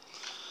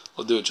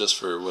 We'll do it just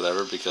for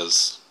whatever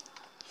because.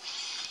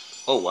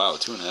 Oh wow,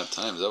 2.5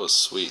 times. That was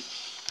sweet.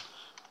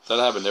 If that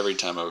happened every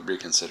time, I would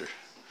reconsider.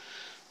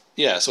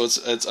 Yeah, so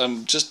it's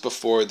I'm just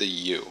before the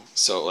U.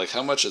 So like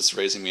how much it's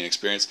raising me in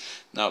experience.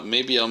 Now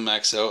maybe I'll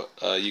max out.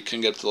 You can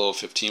get up to level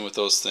 15 with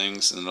those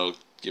things, and it'll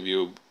give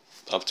you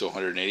up to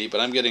 180. But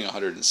I'm getting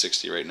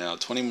 160 right now.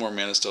 20 more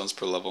mana stones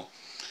per level.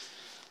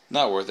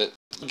 Not worth it.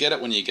 You'll get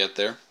it when you get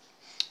there.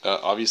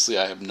 Obviously,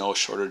 I have no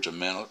shortage of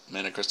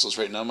mana crystals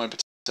right now. My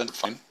potential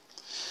fine.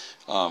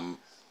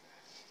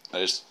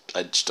 I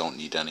just don't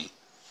need any.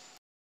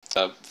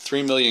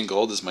 3 million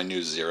gold is my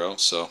new 0,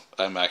 so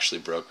I'm actually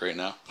broke right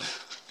now.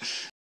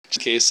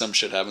 In case some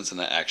shit happens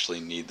and I actually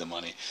need the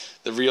money.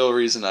 The real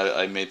reason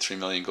I made 3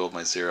 million gold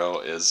my 0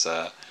 is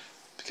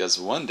because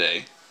one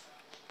day,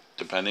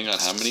 depending on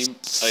how many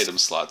item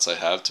slots I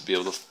have to be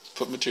able to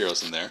put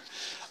materials in there,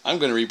 I'm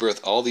going to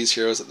rebirth all these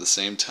heroes at the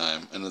same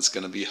time, and it's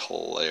going to be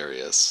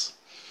hilarious.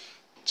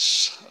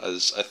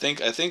 I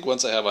think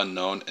once I have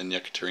Unknown and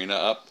Yekaterina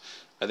up,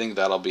 I think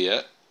that'll be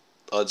it.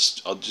 I'll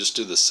just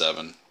do the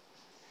 7.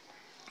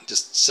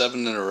 Just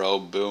 7 in a row,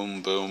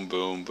 boom, boom,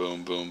 boom,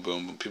 boom, boom,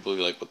 boom. People will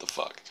be like, what the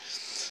fuck?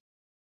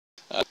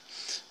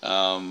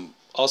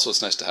 Also,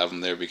 it's nice to have them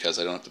there because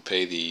I don't have to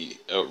pay the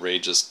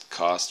outrageous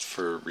cost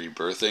for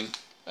rebirthing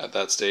at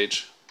that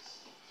stage,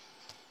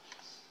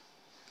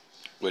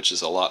 which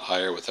is a lot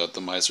higher without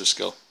the Miser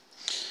skill.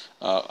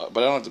 But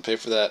I don't have to pay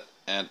for that,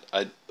 and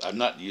I'm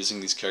not using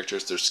these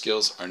characters. Their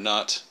skills are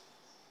not,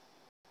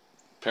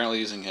 apparently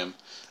using him,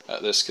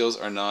 their skills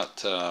are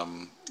not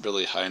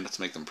really high enough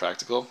to make them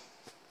practical.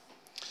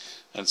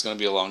 And it's going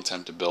to be a long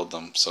time to build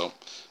them, so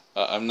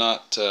I'm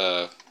not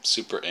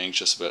super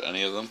anxious about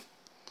any of them.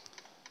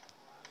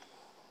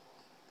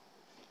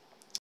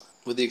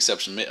 With the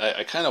exception,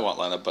 I kind of want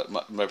Lana, but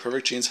my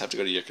perfect genes have to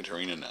go to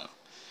Yekaterina now.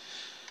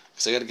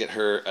 Because I got to get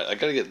her, I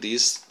got to get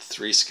these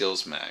 3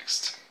 skills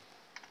maxed.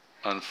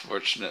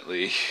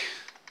 Unfortunately,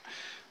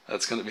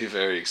 that's going to be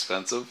very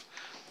expensive.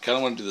 I kind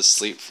of want to do the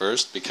sleep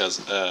first because,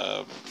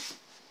 but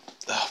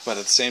at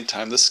the same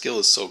time, this skill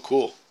is so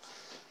cool.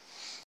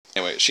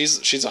 Anyway,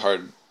 she's a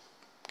hard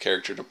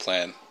character to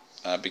plan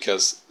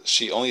because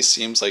she only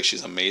seems like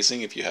she's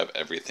amazing if you have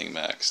everything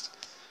maxed.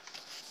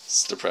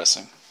 It's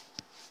depressing.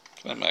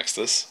 Can I max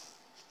this?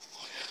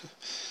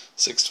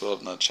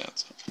 612, not a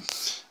chance.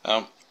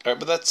 Alright,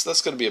 but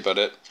that's gonna be about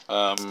it.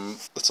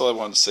 That's all I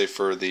wanted to say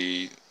for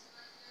the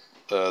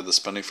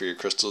spending for your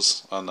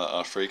crystals on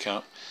the free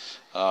account.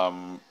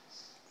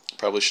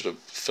 Probably should have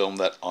filmed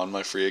that on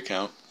my free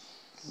account.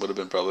 Would have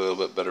been probably a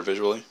little bit better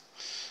visually.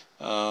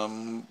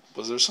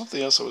 Was there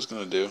something else I was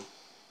going to do?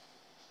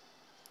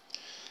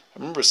 I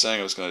remember saying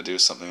I was going to do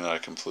something that I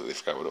completely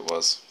forgot what it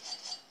was.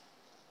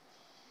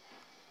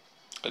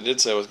 I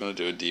did say I was going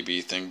to do a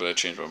DB thing, but I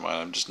changed my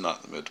mind. I'm just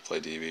not in the mood to play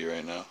DB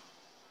right now.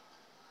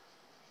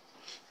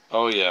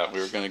 Oh yeah, we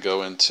were going to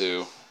go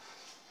into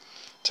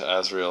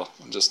Azrael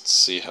and just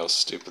see how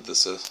stupid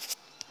this is.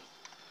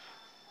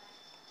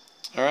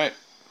 Alright,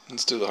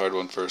 let's do the hard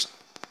one first.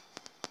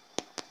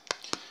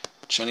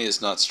 Chenny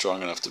is not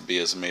strong enough to be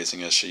as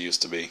amazing as she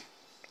used to be.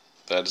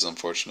 That is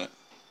unfortunate.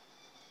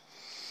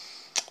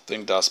 I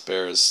think Das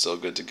Bear is still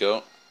good to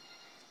go.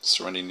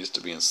 Serenity needs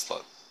to be in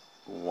slot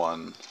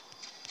 1.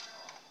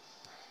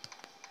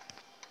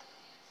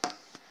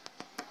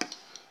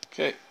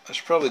 Okay, I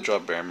should probably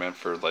drop Bearman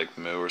for like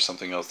Moo or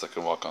something else that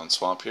can walk on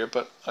Swamp here,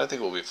 but I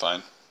think we'll be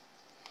fine.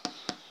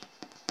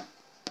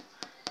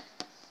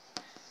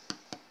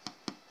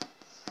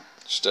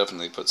 Should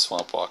definitely put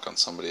Swamp Walk on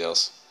somebody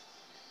else.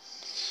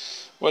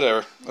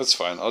 Whatever, that's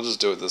fine. I'll just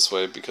do it this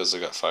way because I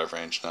got 5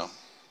 range now.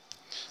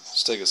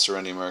 Let's take a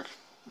Serenity Merc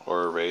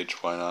or a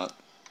Rage, why not?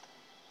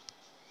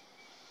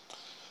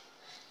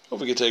 Hope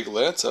we could take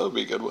Lance, that would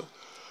be a good one.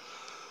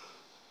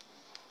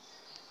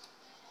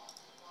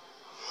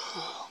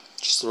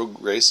 Just throw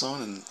Grace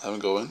on and have him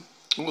go in.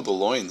 Ooh, the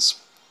Loins.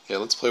 Yeah,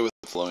 let's play with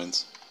the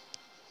Loins.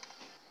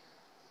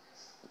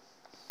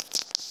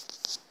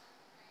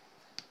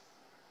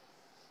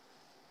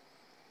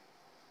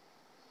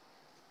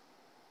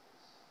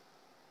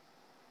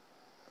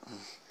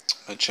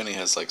 My Chenny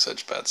has like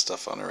such bad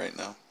stuff on her right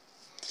now.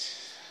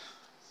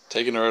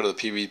 Taking her out of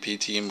the PvP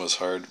team was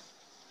hard.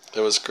 It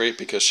was great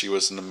because she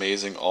was an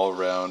amazing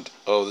all-round,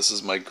 oh, this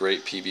is my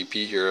great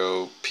PvP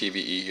hero,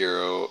 PvE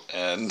hero,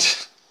 and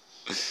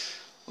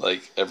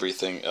like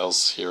everything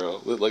else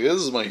hero. Like,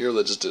 this is my hero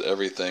that just did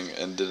everything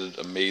and did it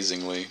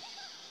amazingly.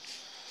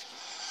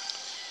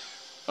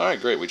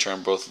 Alright, great, we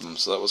charmed both of them,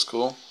 so that was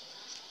cool.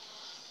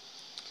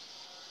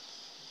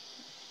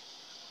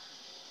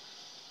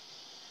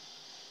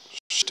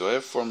 Do I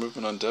have 4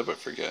 movement on Deb? I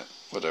forget.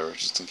 Whatever,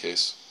 just in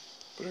case.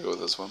 Better go with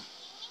this one.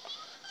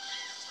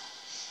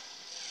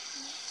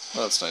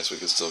 Well, that's nice, we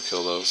can still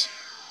kill those.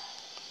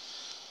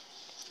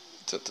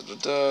 You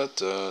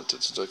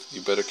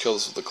better kill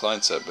this with the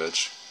Klein set,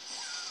 bitch.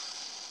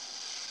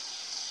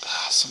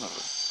 Ah, son of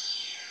a...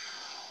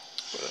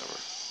 Whatever.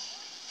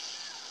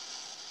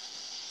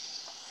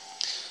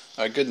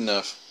 Alright, good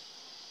enough.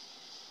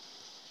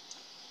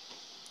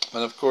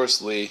 And of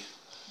course, Lee.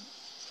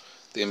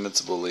 The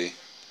invincible Lee.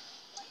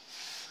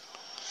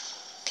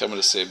 Coming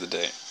to save the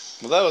day.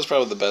 Well, that was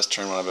probably the best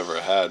turn one I've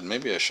ever had.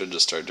 Maybe I should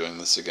just start doing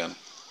this again.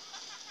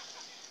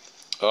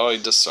 Oh, he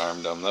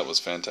disarmed him. That was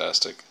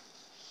fantastic.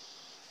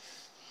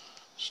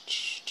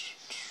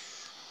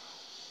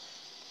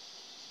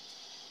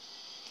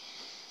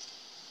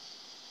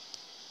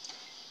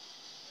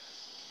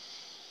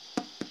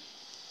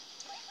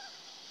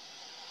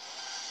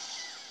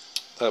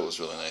 That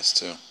was really nice,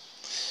 too.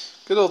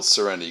 Good old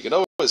Serenity. You could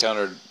always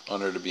count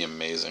on her to be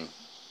amazing.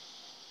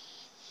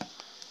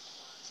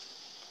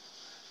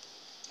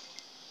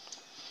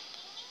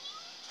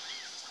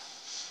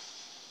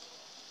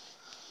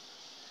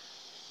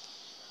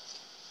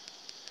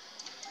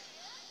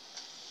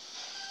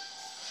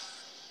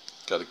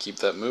 Gotta keep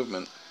that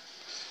movement.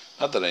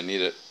 Not that I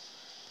need it.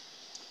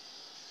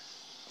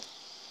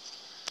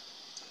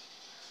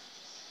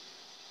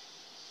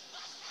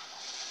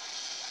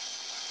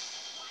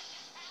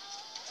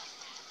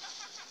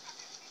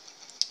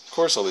 Of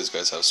course all these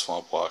guys have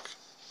Swamp Walk.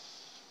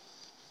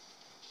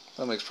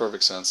 That makes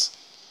perfect sense.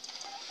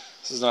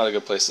 This is not a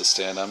good place to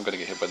stand. I'm gonna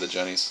get hit by the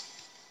Jennies.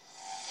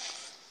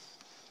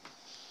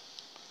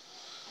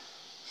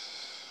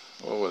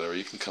 Well, whatever.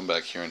 You can come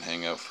back here and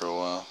hang out for a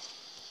while.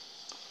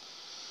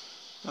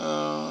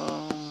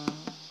 Well,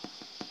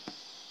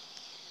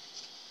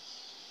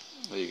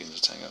 you can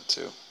just hang out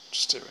too.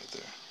 Just stay right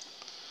there.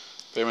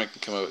 Bearman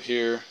can come out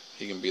here.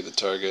 He can be the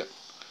target.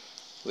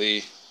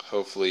 Lee,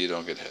 hopefully you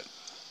don't get hit.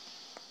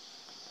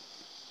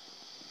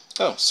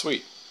 Oh,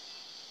 sweet.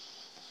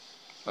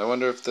 I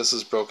wonder if this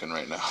is broken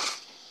right now.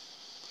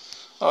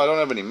 Oh, I don't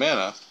have any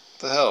mana. What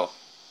the hell?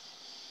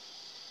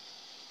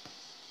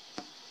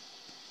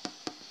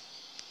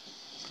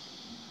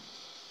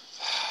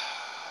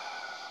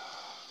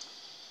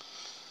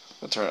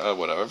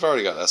 Whatever. I've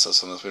already got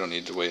SS on this. We don't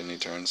need to wait any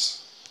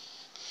turns.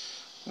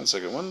 1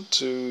 second. 1,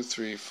 2,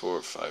 3,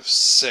 4, 5,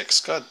 6.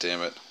 God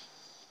damn it.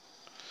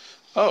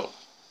 Oh.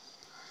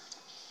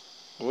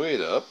 Wait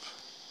up.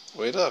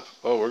 Wait up.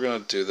 Oh, we're gonna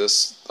do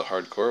this the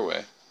hardcore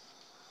way.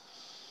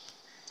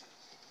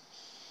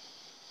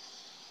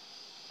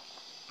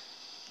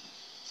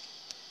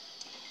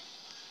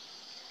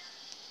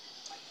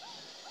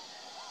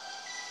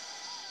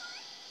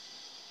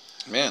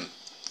 Man,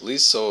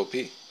 Lee's so OP.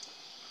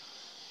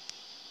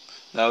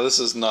 Now, this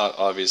is not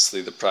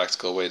obviously the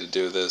practical way to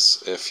do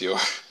this if you're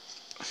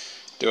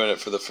doing it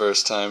for the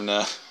first time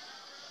now.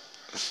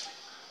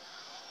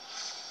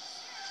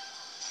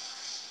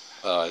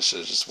 Oh, I should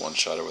have just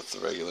one-shot her with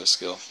the regular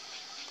skill.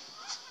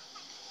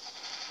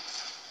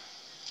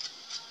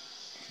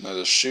 Now,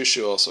 does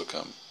Shushu also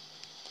come?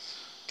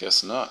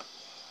 Guess not.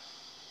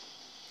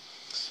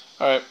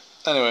 Alright,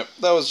 anyway,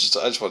 that was just,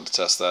 I just wanted to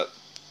test that.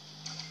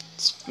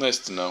 It's nice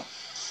to know.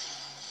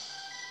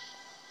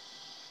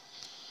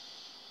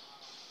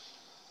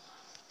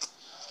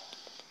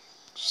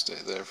 Stay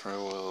there for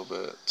a little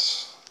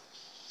bit.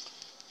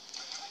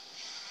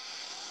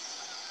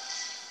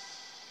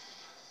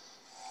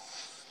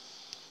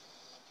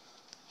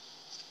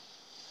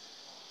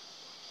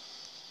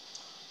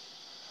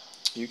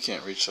 You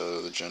can't reach out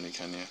of the Jenny,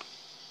 can you?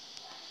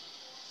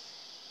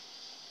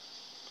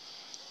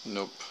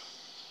 Nope.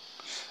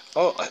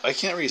 Oh, I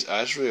can't reach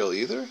Azrael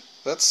either?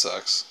 That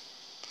sucks.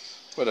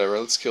 Whatever,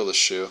 let's kill the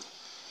shoe.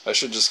 I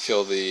should just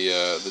kill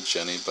the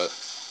Jenny, but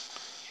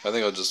I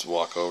think I'll just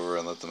walk over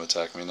and let them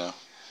attack me now.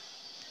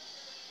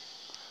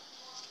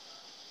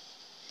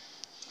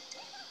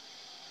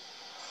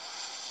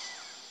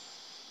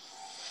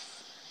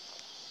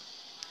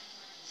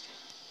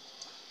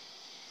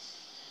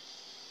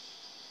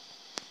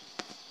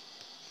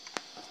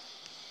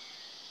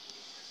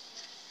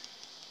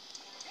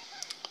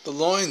 The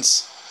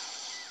loins!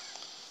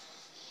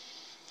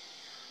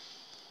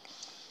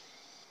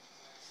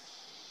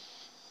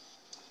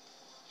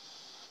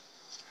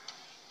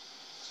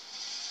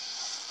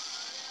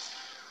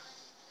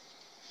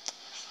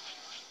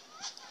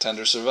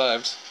 Tender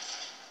survived.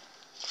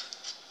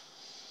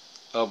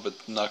 Oh,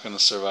 but not going to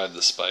survive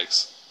the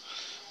spikes.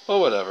 Well,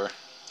 whatever.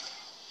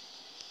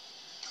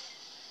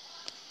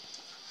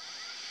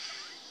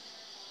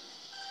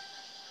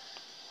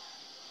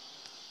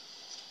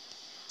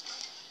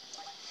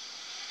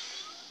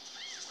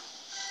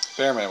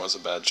 Bearman was a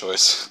bad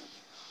choice.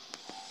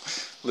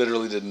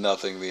 Literally did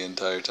nothing the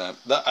entire time.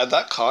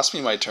 That cost me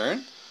my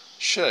turn?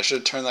 Shit, I should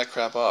have turned that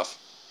crap off.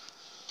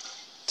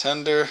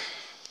 Tender.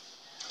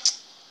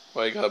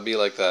 Why you gotta be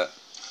like that?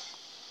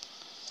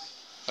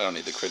 I don't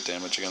need the crit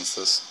damage against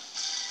this.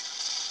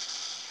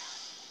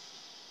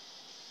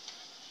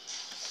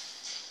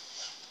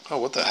 Oh,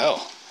 what the hell?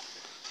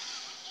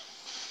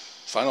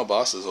 Final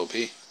boss is OP.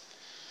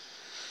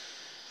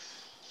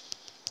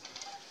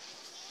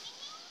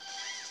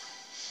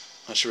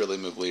 I should really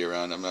move Lee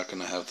around. I'm not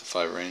going to have the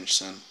 5 range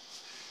soon.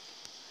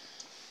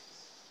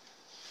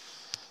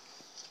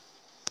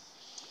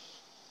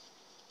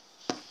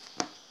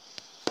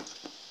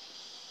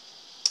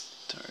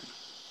 Turn.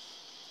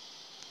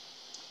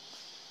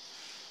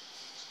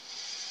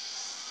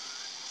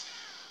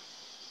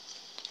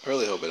 I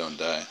really hope I don't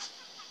die.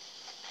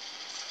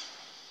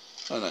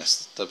 Oh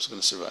nice, Dub's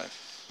going to survive.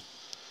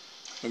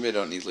 Maybe I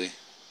don't need Lee.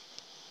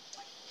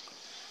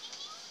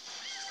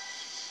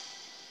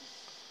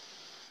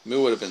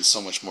 Moo would have been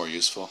so much more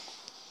useful.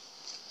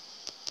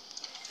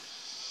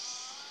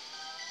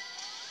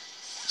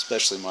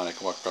 Especially mine, I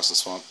can walk across the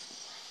swamp.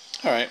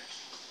 Alright.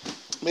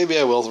 Maybe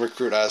I will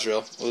recruit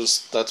Azrael.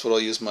 That's what I'll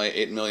use my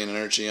 8 million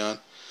energy on.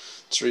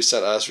 Let's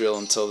reset Azrael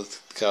until the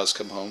cows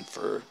come home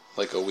for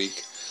like a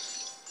week.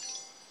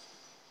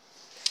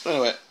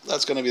 Anyway,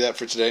 that's going to be that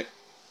for today.